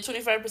also get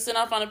 25%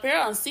 off on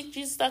apparel on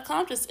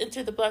SeekJesus.com. Just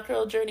enter the Black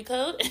Girl Journey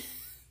code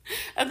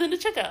and then to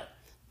checkout.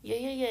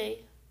 Yay.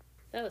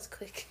 That was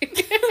quick.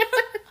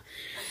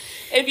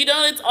 If you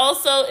don't, it's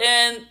also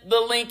in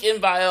the link in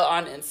bio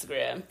on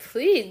Instagram.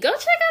 Please, go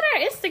check out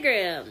our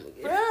Instagram.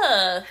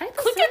 Bruh,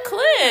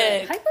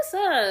 Click. Hype us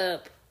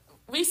up.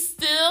 We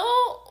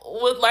still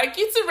would like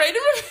you to rate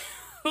and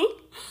review.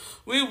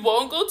 We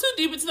won't go too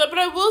deep into that, but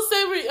I will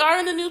say we are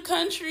in a new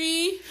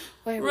country.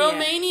 Where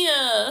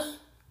Romania.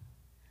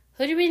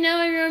 Who do we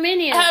know in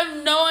Romania? I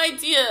have no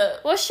idea.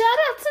 Well, shout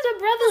out to the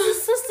brothers and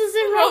sisters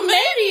in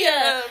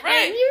Romania.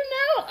 Right. And you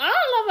know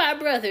all of our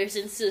brothers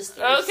and sisters.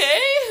 Okay,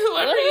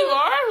 whoever you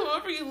are,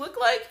 whoever you look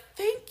like,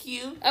 thank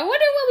you. I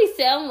wonder what we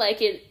sound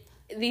like in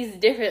these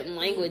different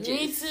languages.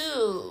 Me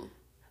too.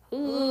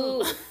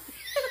 Ooh.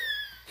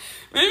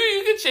 Maybe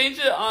you could change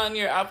it on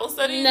your Apple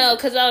settings. No,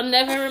 because I'll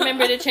never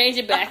remember to change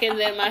it back, and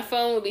then my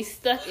phone will be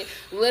stuck.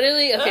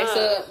 Literally, okay,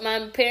 so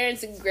my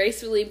parents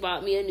gracefully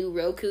bought me a new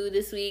Roku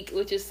this week,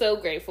 which is so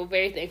grateful,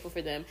 very thankful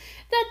for them.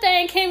 That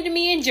thing came to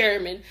me in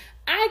German.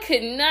 I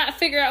could not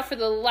figure out for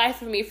the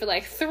life of me for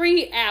like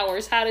 3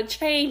 hours how to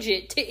change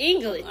it to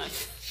English.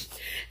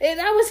 And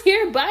I was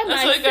here by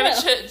myself.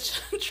 That's why you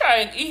gotta try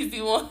an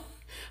easy one.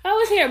 I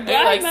was here by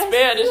like myself.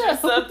 Spanish or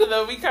something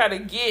that we kind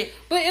of get.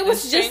 But it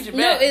was just,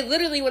 it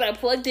literally, when I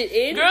plugged it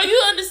in. Girl, you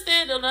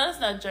understand. No, that's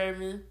not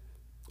German.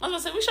 I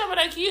was going to say, we shop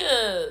at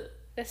Ikea.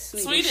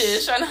 That's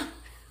Swedish, I know.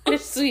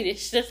 It's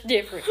Swedish, that's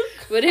different.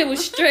 But it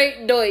was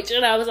straight Deutsch,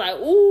 and I was like,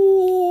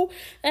 ooh.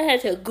 I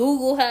had to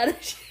Google how to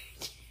change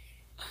it.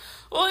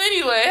 Well,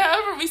 anyway,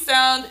 however we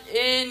sound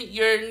in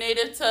your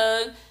native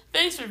tongue,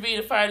 thanks for being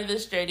a part of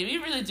this journey. We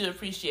really do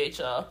appreciate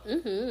y'all.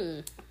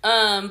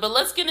 But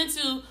let's get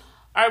into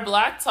our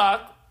Black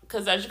Talk,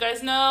 because as you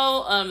guys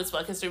know, it's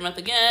Black History Month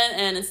again,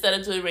 and instead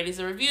of doing ratings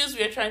and reviews,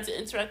 we are trying to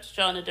interact with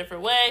y'all in a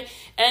different way,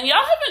 and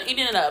y'all have been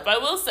eating it up, I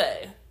will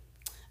say.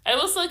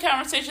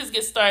 Conversations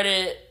get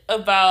started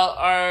about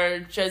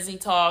our Jezzy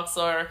Talks,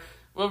 or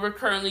what we're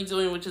currently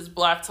doing, which is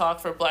Black Talk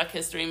for Black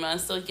History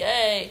Month, so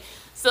yay.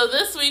 So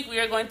this week, we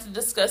are going to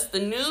discuss the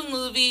new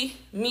movie,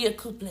 Mia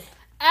Couple.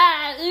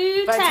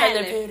 By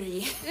Tyler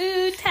Perry.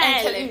 Ooh,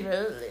 Tyler. And Kelly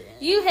Rowland.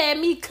 You had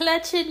me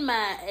clutching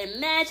my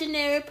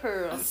imaginary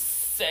pearls.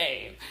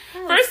 Same.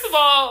 First of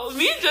all,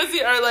 me and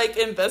Jesse are like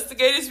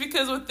investigators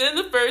because within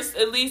the first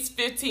at least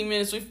 15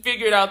 minutes, we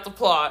figured out the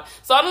plot.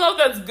 So I don't know if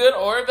that's good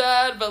or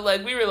bad, but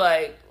like we were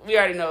like, we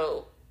already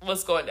know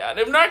what's going down.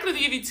 I'm not going to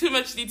give you too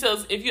much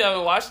details if you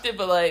haven't watched it,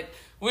 but like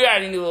we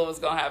already knew what was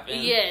going to happen.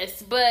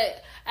 Yes,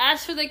 but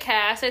as for the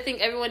cast, I think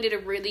everyone did a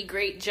really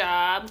great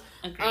job.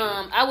 Agreed.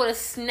 I would have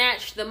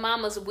snatched the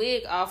mama's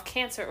wig off,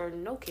 cancer or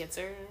no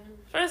cancer.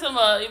 First of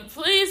all,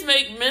 please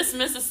make Miss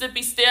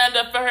Mississippi stand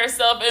up for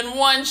herself in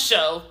one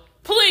show.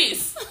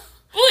 Please.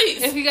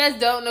 Please. If you guys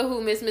don't know who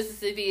Miss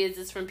Mississippi is,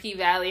 it's from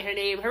P-Valley.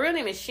 Her real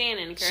name is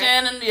Shannon, correct?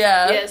 Shannon,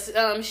 yeah. Yes,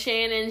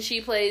 Shannon, she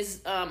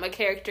plays a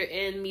character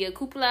in Mia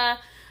Couple.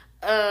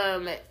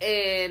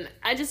 And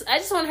I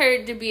just want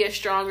her to be a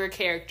stronger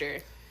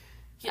character.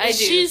 Yeah, I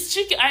do.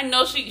 I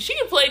know she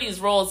can play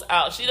these roles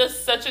out. She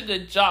does such a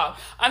good job.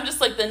 I'm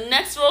just like, the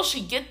next role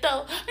she get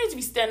though, I need to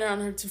be standing on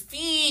her 2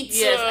 feet.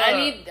 Yes,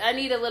 I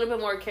need a little bit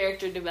more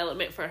character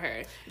development for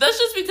her. That's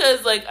just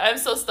because like I'm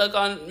so stuck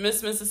on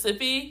Miss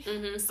Mississippi,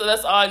 so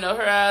that's all I know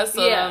her as.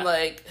 So I'm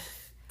like,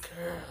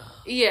 girl.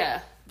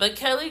 Yeah, but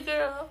Kelly,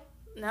 girl.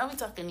 Now we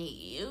talking to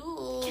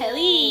you.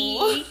 Kelly.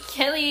 You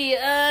ate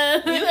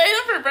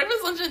them for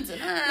breakfast, lunch, and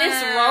dinner.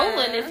 It's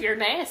rolling if you're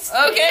nasty.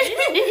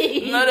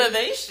 Okay.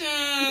 Motivation.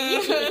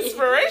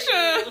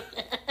 Inspiration.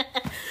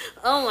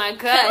 Oh my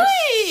gosh.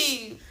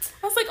 Kelly.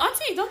 I was like,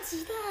 Auntie, don't do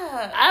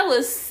that. I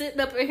was sitting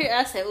up in here.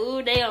 I said,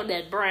 ooh, they on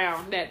that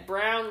brown. That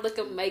brown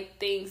looking make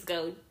things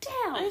go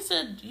down. I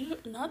said,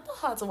 not the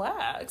hot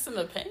wax and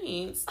the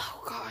paints.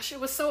 Oh, gosh. It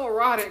was so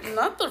erotic.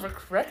 Not the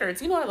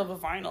records. You know I love a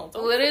vinyl.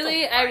 Don't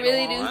Literally, I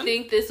really on. do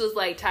think this was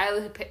like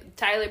Tyler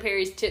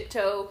Perry's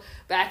tiptoe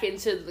back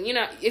into,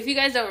 if you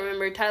guys don't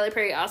remember, Tyler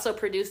Perry also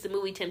produced the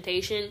movie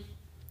Temptation.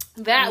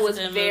 That was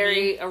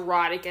very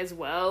erotic as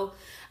well.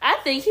 I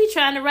think he's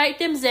trying to write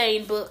them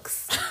Zane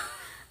books.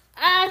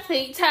 I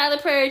think Tyler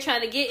Perry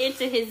trying to get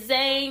into his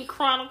Zane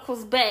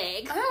Chronicles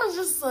bag. I was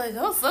just like,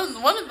 oh,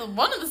 son, one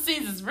of the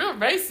scenes is real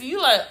racy.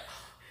 You like,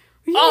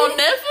 on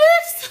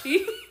Netflix?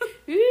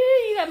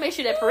 You gotta make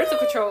sure that parental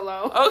control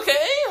on. Okay,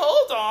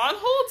 hold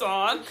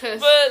on.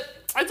 But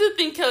I do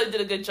think Kelly did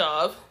a good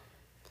job.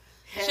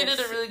 Yes. She did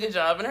a really good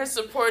job, and her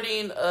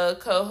supporting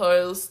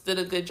co-host did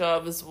a good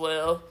job as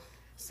well.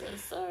 So,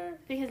 sir, I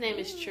think his name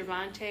is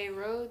Trevante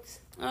Rhodes.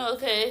 Oh,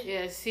 okay.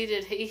 Yes, he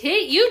did.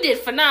 You did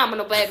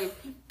phenomenal, baby.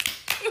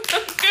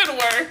 Good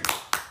work.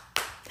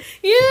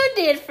 You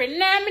did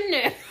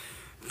phenomenal.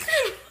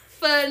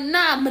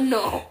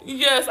 Phenomenal.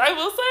 Yes, I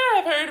will say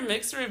I've heard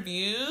mixed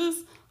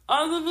reviews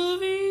on the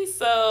movie.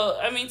 So,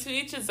 I mean, to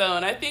each his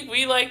own. I think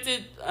we liked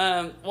it.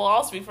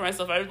 I'll speak for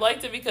myself. I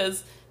liked it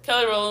because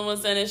Kelly Rowland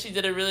was in it. She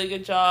did a really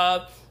good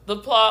job. The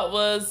plot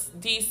was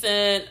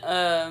decent.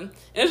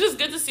 It was just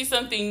good to see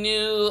something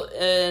new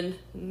and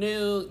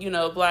new,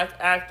 black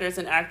actors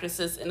and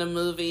actresses in a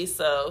movie.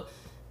 So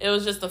it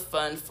was just a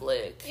fun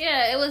flick.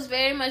 Yeah, it was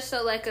very much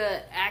so like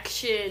a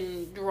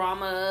action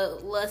drama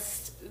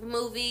lust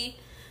movie.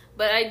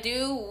 But I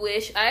do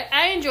wish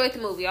I enjoyed the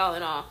movie all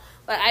in all.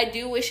 But I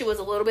do wish it was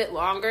a little bit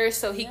longer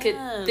so he could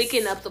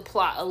thicken up the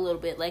plot a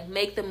little bit, like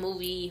make the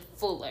movie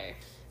fuller.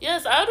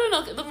 Yes, I don't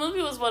know. The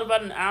movie was,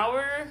 about an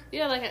hour?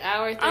 Yeah, like an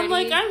hour 30. I'm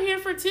like, I'm here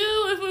for 2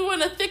 if we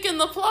want to thicken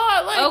the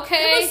plot. Like,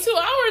 okay. Give us 2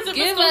 hours if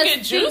it's going to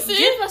get juicy.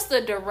 Give us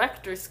the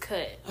director's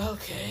cut.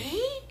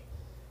 Okay.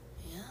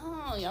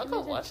 Yeah, y'all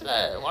go watch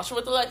that. Watch it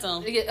with the lights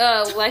on.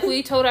 Like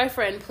we told our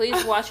friend,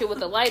 please watch it with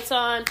the lights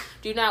on.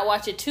 Do not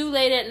watch it too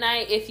late at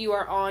night if you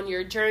are on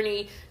your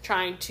journey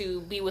trying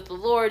to be with the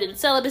Lord in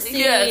celibacy.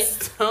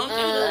 Yes, don't do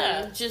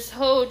that. Just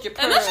hold your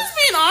purse. And let's just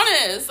being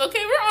honest, okay?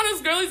 We're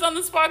honest girlies on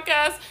this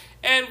podcast.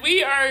 And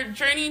we are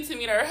journeying to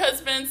meet our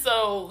husband,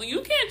 so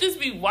you can't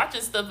just be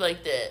watching stuff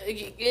like that.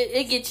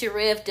 It gets you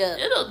revved up.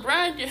 It'll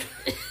grind you.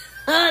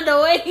 The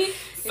way.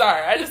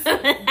 Sorry, I just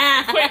went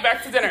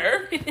back to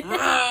dinner. Like,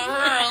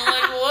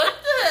 what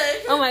the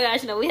heck? Oh my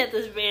gosh, no, we had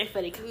this very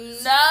funny.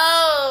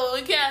 No,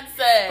 we can't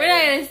say. We're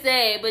not going to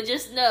say, but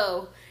just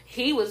know.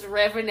 He was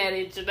revving that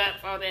engine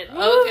up on that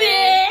movie.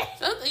 Okay.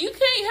 You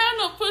can't have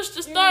no push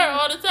to start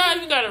all the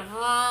time. You gotta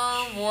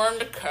warm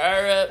the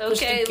car up, push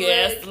the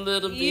gas a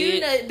little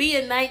bit. Be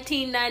a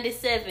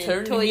 1997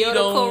 Turn Toyota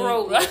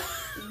Corolla.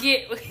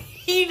 Get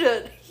heated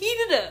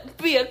up.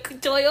 Be a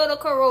Toyota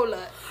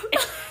Corolla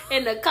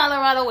in the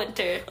Colorado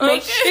winter.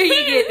 Make sure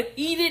you get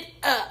heated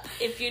up.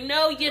 If you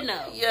know, you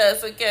know.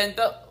 Yes, again,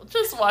 don't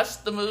just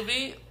watch the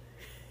movie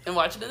and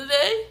watch it in the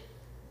day.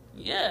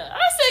 Yeah,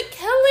 I said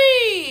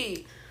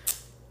Kelly.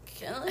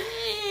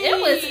 It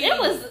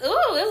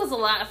was a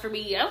lot for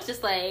me. I was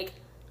just like,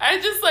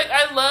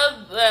 I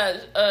love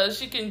that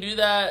she can do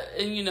that,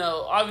 and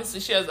obviously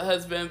she has a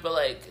husband, but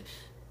like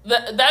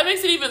that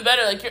makes it even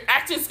better. Like your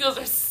acting skills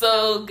are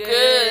so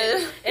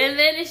good. And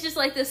then it's just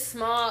like this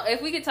small.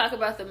 If we could talk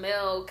about the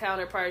male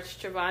counterparts,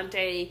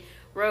 Trevante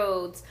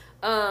Rhodes,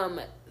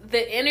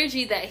 the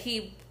energy that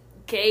he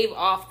gave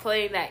off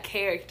playing that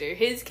character,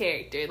 his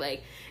character,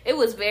 like it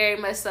was very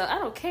much so. I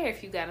don't care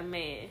if you got a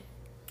man.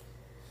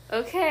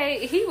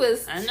 Okay, he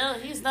was... I know,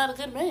 he's not a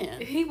good man.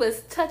 He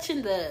was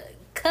touching the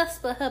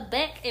cusp of her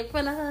back in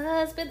front of her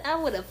husband. I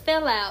would have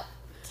fell out.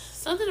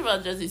 Something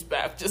about Jesse's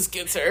back just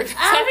gets her.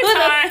 I would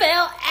have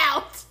fell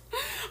out.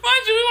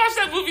 Mind you, we watched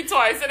that movie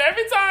twice, and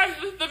every time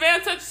the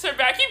man touches her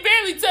back, he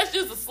barely touched,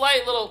 just a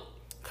slight little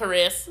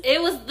caress. It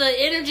was the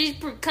energy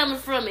coming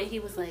from it. He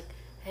was like,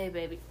 hey,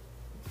 baby.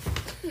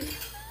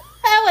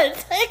 That would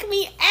have took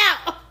me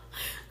out.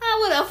 I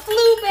would have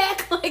flew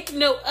back like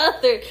no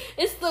other.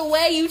 It's the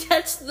way you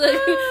touch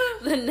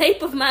the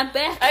nape of my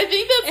back. I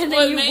think that's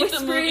what made the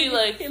movie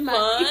like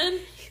fun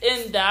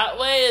in that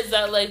way, is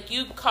that like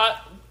you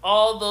caught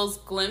all those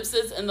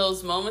glimpses and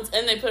those moments,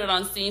 and they put it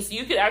on scene so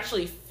you could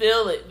actually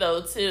feel it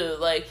though too.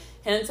 Like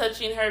him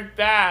touching her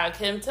back,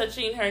 him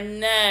touching her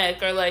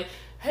neck, or like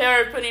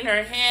her putting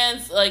her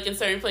hands like in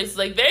certain places.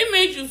 Like they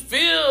made you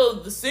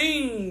feel the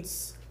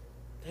scenes.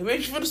 They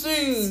made you feel the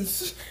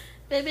scenes.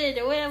 Baby,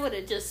 the way I would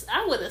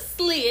have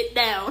slid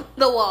down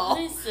the wall.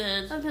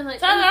 Listen, I've been like,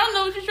 Tyler, I don't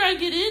know what you're trying to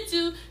get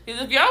into.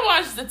 Because if y'all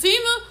watch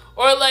Zatima,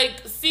 or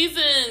like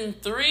season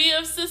 3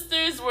 of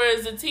Sisters, where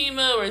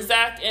Zatima or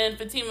Zach and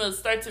Fatima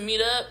start to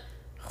meet up,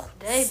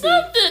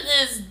 something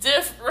is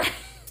different.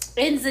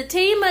 In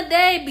Zatima,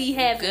 they be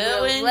having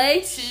going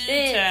relations.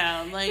 to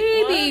town. Like,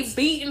 he be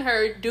beating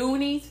her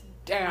doonies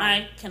down.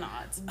 I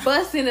cannot.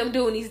 Busting them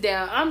doonies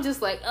down. I'm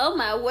just like, oh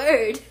my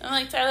word. I'm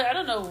like, Tyler, I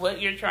don't know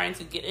what you're trying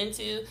to get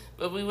into,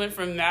 but we went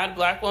from mad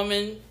black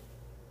woman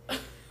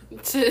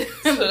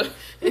to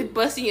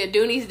busting your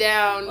doonies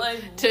down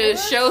Like, to what?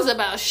 shows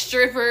about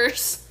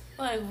strippers.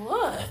 Like,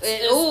 what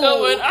And, is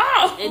going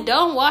on? And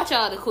don't watch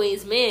all the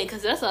Queen's Men,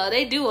 because that's all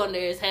they do on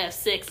there is have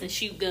sex and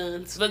shoot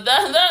guns. But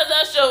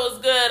that show was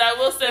good. I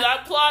will say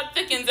that plot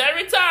thickens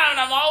every time, and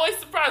I'm always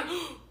surprised.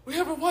 We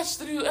haven't watched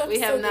the new episode. We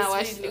have not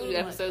watched the new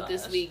episode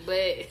this week,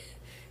 but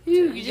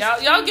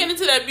y'all get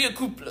into that Bia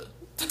Kupla.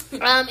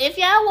 If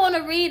y'all want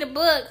to read a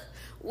book,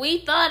 we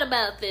thought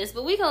about this,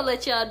 but we gonna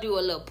let y'all do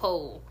a little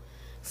poll.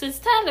 Since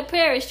Tyler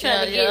Perry's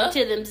trying to get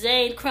into them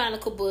Zane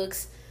Chronicle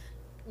books,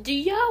 do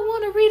y'all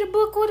want to read a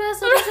book with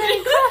us on the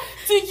Zane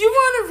Chronicles? Do you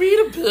want to read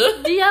a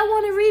book? Do y'all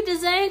want to read the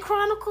Zane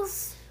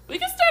Chronicles? We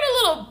can start a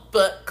little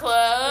book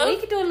club. We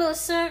can do a little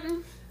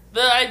something.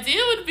 The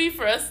idea would be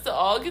for us to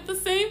all get the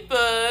same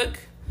book.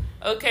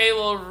 Okay,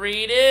 we'll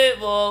read it.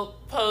 We'll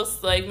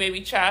post like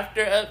maybe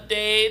chapter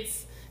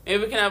updates.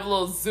 Maybe we can have a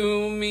little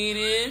Zoom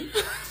meeting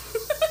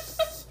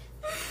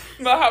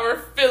about how we're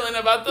feeling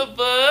about the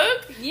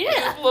book.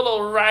 Yeah. A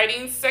little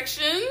writing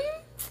section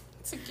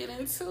to get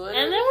into it.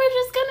 And then we're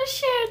just going to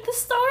share the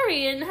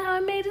story and how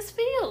it made us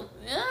feel.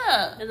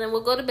 Yeah. And then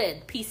we'll go to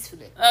bed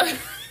peacefully.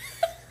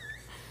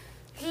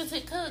 We'll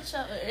take cold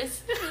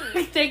showers.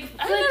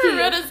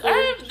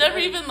 I've never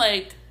even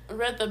like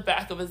read the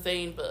back of a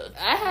Zane book.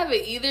 I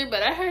haven't either,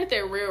 but I heard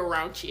they're real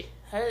raunchy.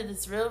 I heard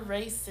it's real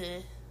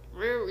racy.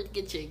 Real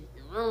get your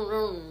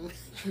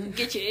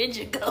get your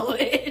engine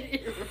going.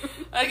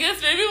 I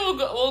guess maybe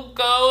we'll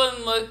go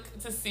and look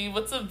to see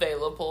what's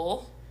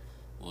available.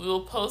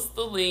 We'll post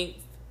the link,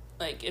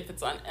 like if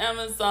it's on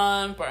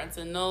Amazon, Barnes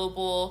and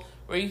Noble,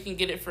 where you can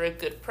get it for a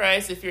good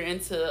price. If you're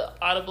into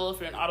Audible,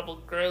 if you're an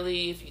Audible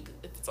girly, if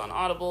it's on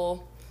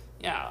Audible,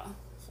 yeah,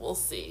 we'll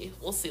see.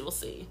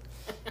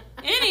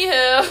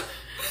 Anywho,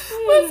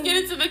 let's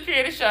get into the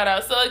creator shout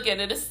out. So again,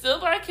 it is still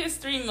Black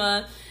History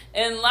Month.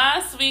 And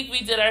last week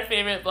we did our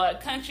favorite Black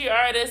country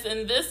artists,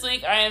 and this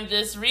week I am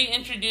just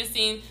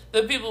reintroducing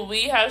the people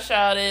we have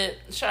shouted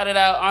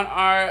out on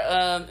our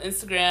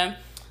Instagram,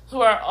 who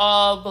are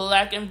all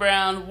Black and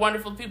brown,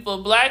 wonderful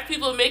people, Black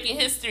people making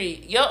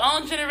history, your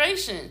own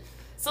generation.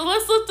 So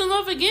let's lift them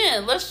up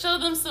again. Let's show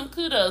them some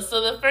kudos. So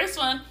the first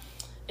one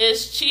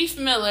is Chief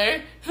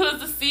Miller, who is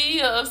the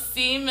CEO of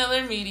C.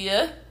 Miller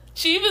Media.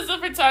 Chief is a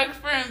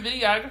photographer and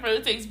videographer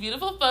who takes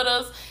beautiful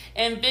photos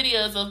and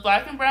videos of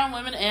Black and brown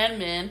women and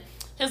men.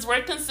 His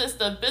work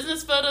consists of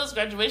business photos,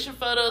 graduation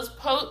photos,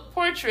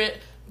 portrait,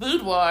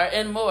 boudoir,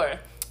 and more.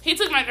 He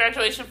took my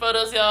graduation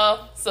photos,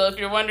 y'all. So if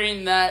you're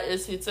wondering, that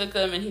is who took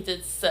them, and he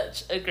did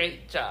such a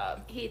great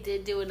job. He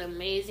did do an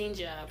amazing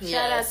job. Yes.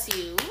 Shout out to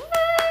you.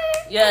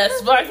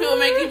 Yes, Black people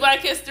making Black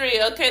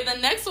history. Okay, the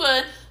next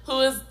one,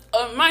 who is,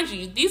 mind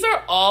you, these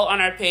are all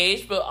on our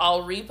page, but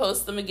I'll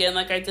repost them again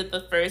like I did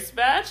the first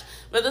batch.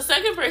 But the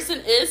second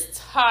person is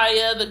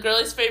Taya, the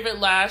girlie's favorite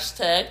lash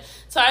tech.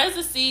 Taya is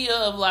the CEO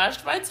of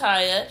Lashed by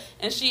Taya,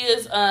 and she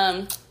is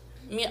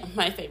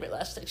my favorite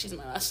lash tech. She's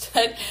my lash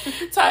tech.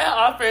 Taya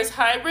offers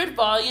hybrid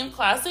volume,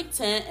 classic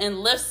tint, and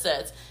lift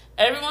sets.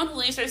 Everyone who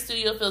leaves her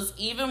studio feels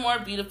even more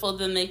beautiful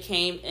than they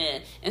came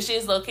in. And she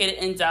is located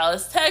in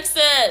Dallas,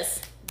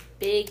 Texas.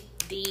 Big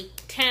D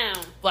town.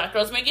 Black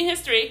girls making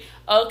history.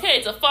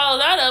 Okay, to follow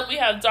that up, we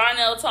have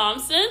Darnell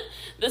Thompson,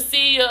 the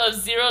CEO of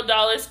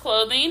 $0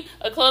 Clothing,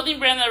 a clothing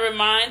brand that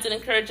reminds and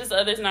encourages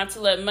others not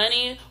to let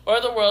money or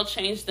the world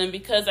change them,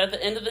 because at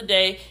the end of the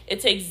day, it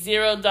takes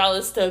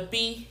 $0 to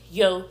be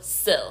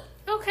yourself.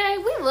 Okay,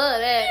 we love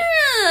that.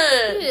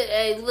 Yeah.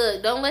 Hey,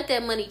 look, don't let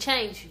that money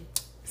change you.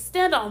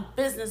 Stand on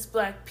business,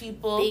 Black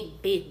people.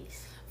 Big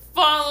business.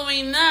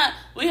 Following that,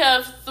 we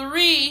have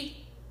 3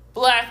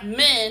 Black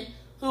men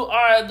who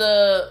are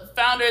the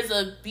founders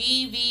of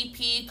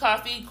BVP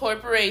Coffee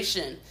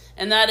Corporation.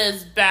 And that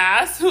is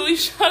Bass, who we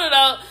shouted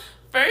out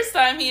first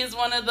time. He is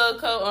one of the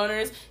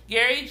co-owners,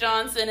 Gary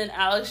Johnson and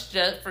Alex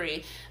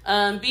Jeffrey.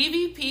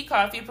 BVP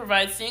Coffee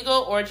provides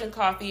single origin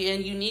coffee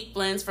and unique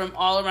blends from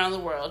all around the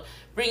world,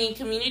 bringing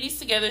communities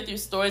together through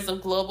stories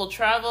of global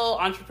travel,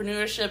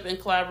 entrepreneurship, and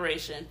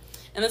collaboration.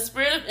 In the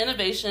spirit of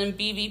innovation,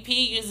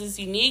 BVP uses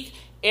unique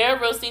air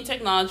roasting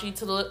technology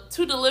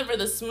to deliver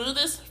the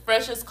smoothest,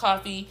 freshest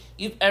coffee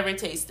you've ever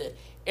tasted.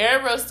 Air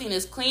roasting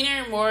is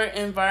cleaner, more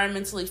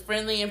environmentally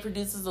friendly, and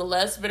produces a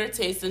less bitter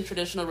taste than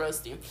traditional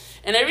roasting.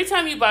 And every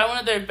time you buy one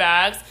of their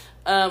bags,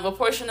 a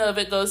portion of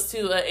it goes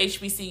to a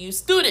HBCU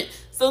student.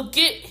 So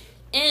get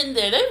in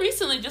there. They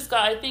recently just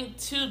got, I think,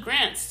 2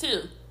 grants,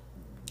 too.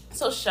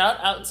 So shout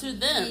out to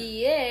them.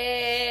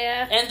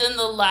 Yeah. And then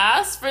the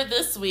last for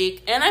this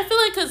week, and I feel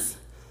like because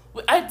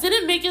I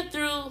didn't make it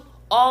through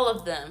all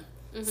of them.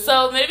 Mm-hmm.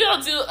 So maybe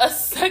I'll do a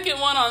second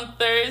one on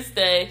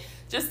Thursday,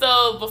 just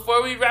so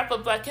before we wrap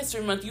up Black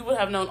History Month, you would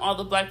have known all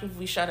the Black people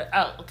we shouted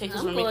out, okay?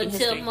 Because we're making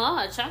history. Until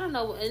March. I don't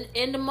know.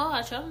 End of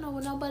March. I don't know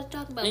what nobody's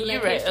talking about. And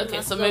you're right.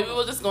 Okay, so maybe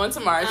we'll just go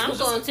into March. I'm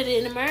going to the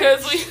end of March.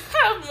 Because we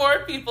have more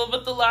people,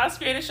 but the last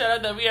creator shout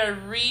out that we are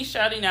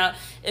re-shouting out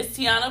is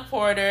Tiana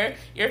Porter,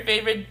 your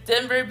favorite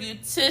Denver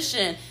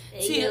beautician.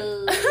 Hey,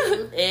 yo.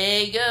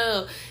 There you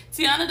go.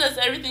 Tiana does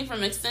everything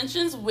from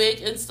extensions, wig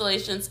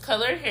installations,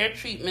 color, hair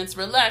treatments,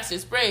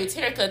 relaxers, braids,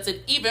 haircuts, and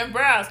even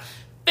brows.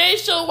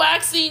 Facial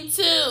waxing,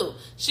 too.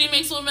 She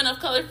makes women of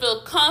color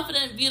feel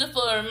confident,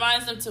 beautiful, and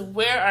reminds them to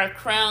wear our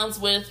crowns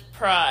with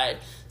pride.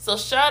 So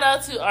shout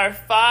out to our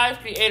 5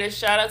 creators.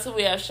 Shout out to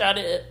we have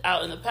shouted it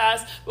out in the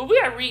past. But we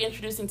are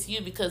reintroducing to you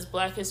because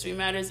Black History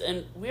matters,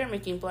 and we are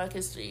making Black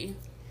history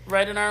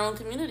right in our own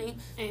community.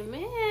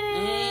 Amen.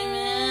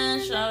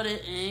 Amen. Shout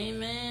it.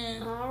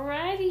 Amen.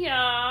 Alrighty,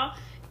 y'all.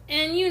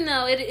 And you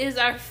know, it is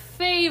our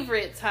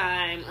favorite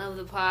time of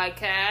the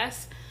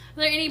podcast.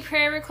 Are there any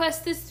prayer requests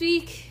this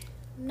week?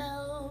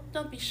 No,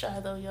 don't be shy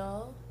though,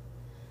 y'all.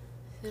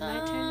 Is it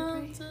my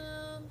turn to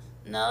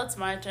pray? No, it's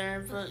my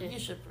turn, but Okay. you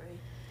should pray.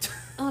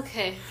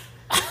 Okay.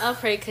 I'll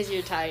pray because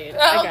you're tired.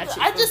 I got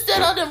you. I just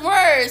said all them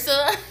words, so...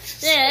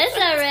 Yeah, it's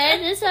alright.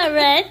 It's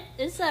alright.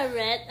 It's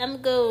alright.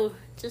 I'm going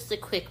just a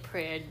quick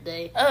prayer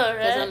today. Alright.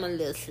 Because I'm a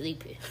little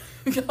sleepy.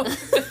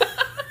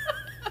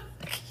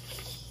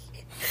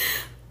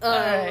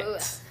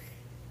 Alright.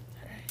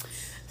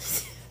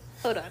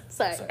 Hold on.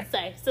 Sorry.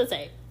 So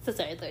sorry,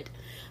 Lord.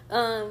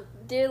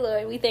 Dear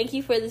Lord, we thank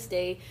you for this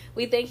day.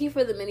 We thank you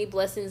for the many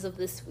blessings of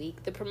this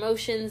week, the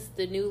promotions,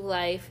 the new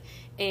life,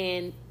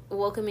 and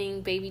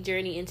welcoming baby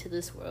Journey into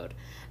this world.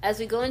 As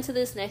we go into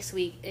this next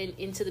week and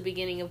into the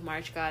beginning of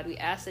March, God, we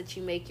ask that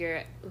you make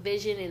your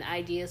vision and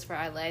ideas for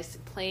our lives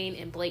plain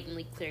and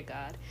blatantly clear,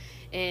 God.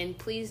 And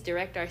please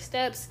direct our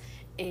steps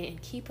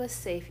and keep us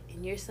safe.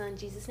 In your son,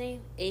 Jesus'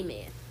 name,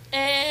 amen.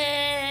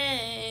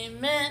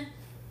 Amen.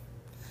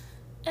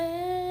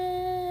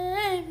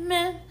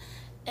 Amen.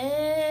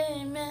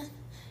 Amen.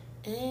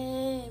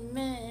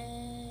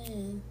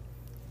 Amen.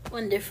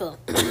 Wonderful.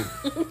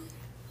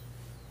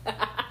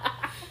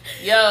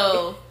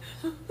 Yo,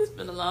 it's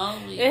been a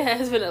long week. It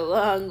has been a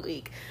long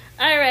week.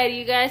 Alright,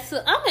 you guys. So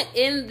I'm going to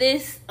end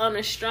this on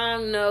a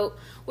strong note.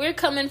 We're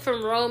coming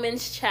from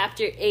Romans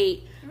chapter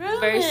 8.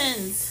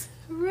 Romans.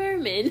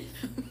 Roman.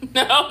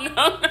 No,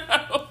 not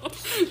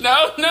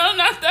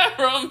that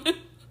Roman.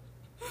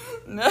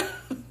 No.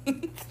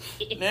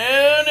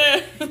 No.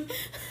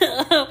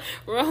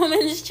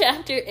 Romans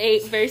chapter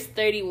 8, verse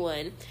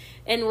 31.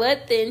 And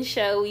what then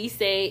shall we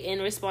say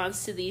in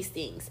response to these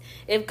things?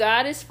 If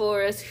God is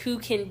for us, who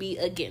can be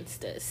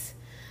against us?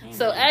 Amen.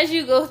 So as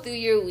you go through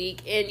your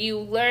week and you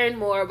learn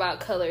more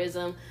about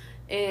colorism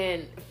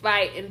and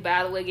fight and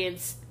battle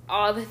against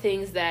all the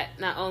things that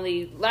not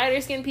only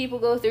lighter skinned people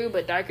go through,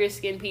 but darker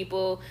skinned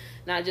people,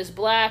 not just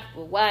black,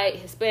 but white,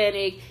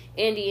 Hispanic,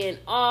 Indian,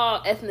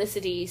 all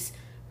ethnicities.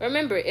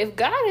 Remember, if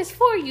God is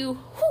for you,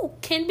 who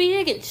can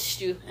be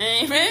against you?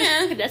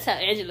 Amen. That's how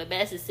Angela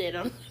Bassett said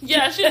on.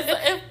 Yeah, she was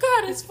like, if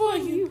God is for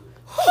you,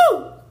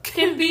 who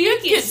can be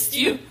against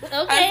you? Okay.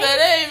 I said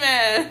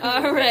amen.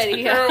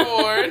 Alrighty. Her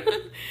award.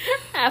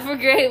 Have a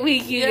great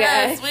week, you guys.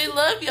 Yes, we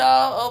love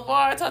y'all. Au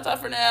revoir. Ta-ta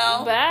for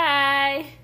now. Bye.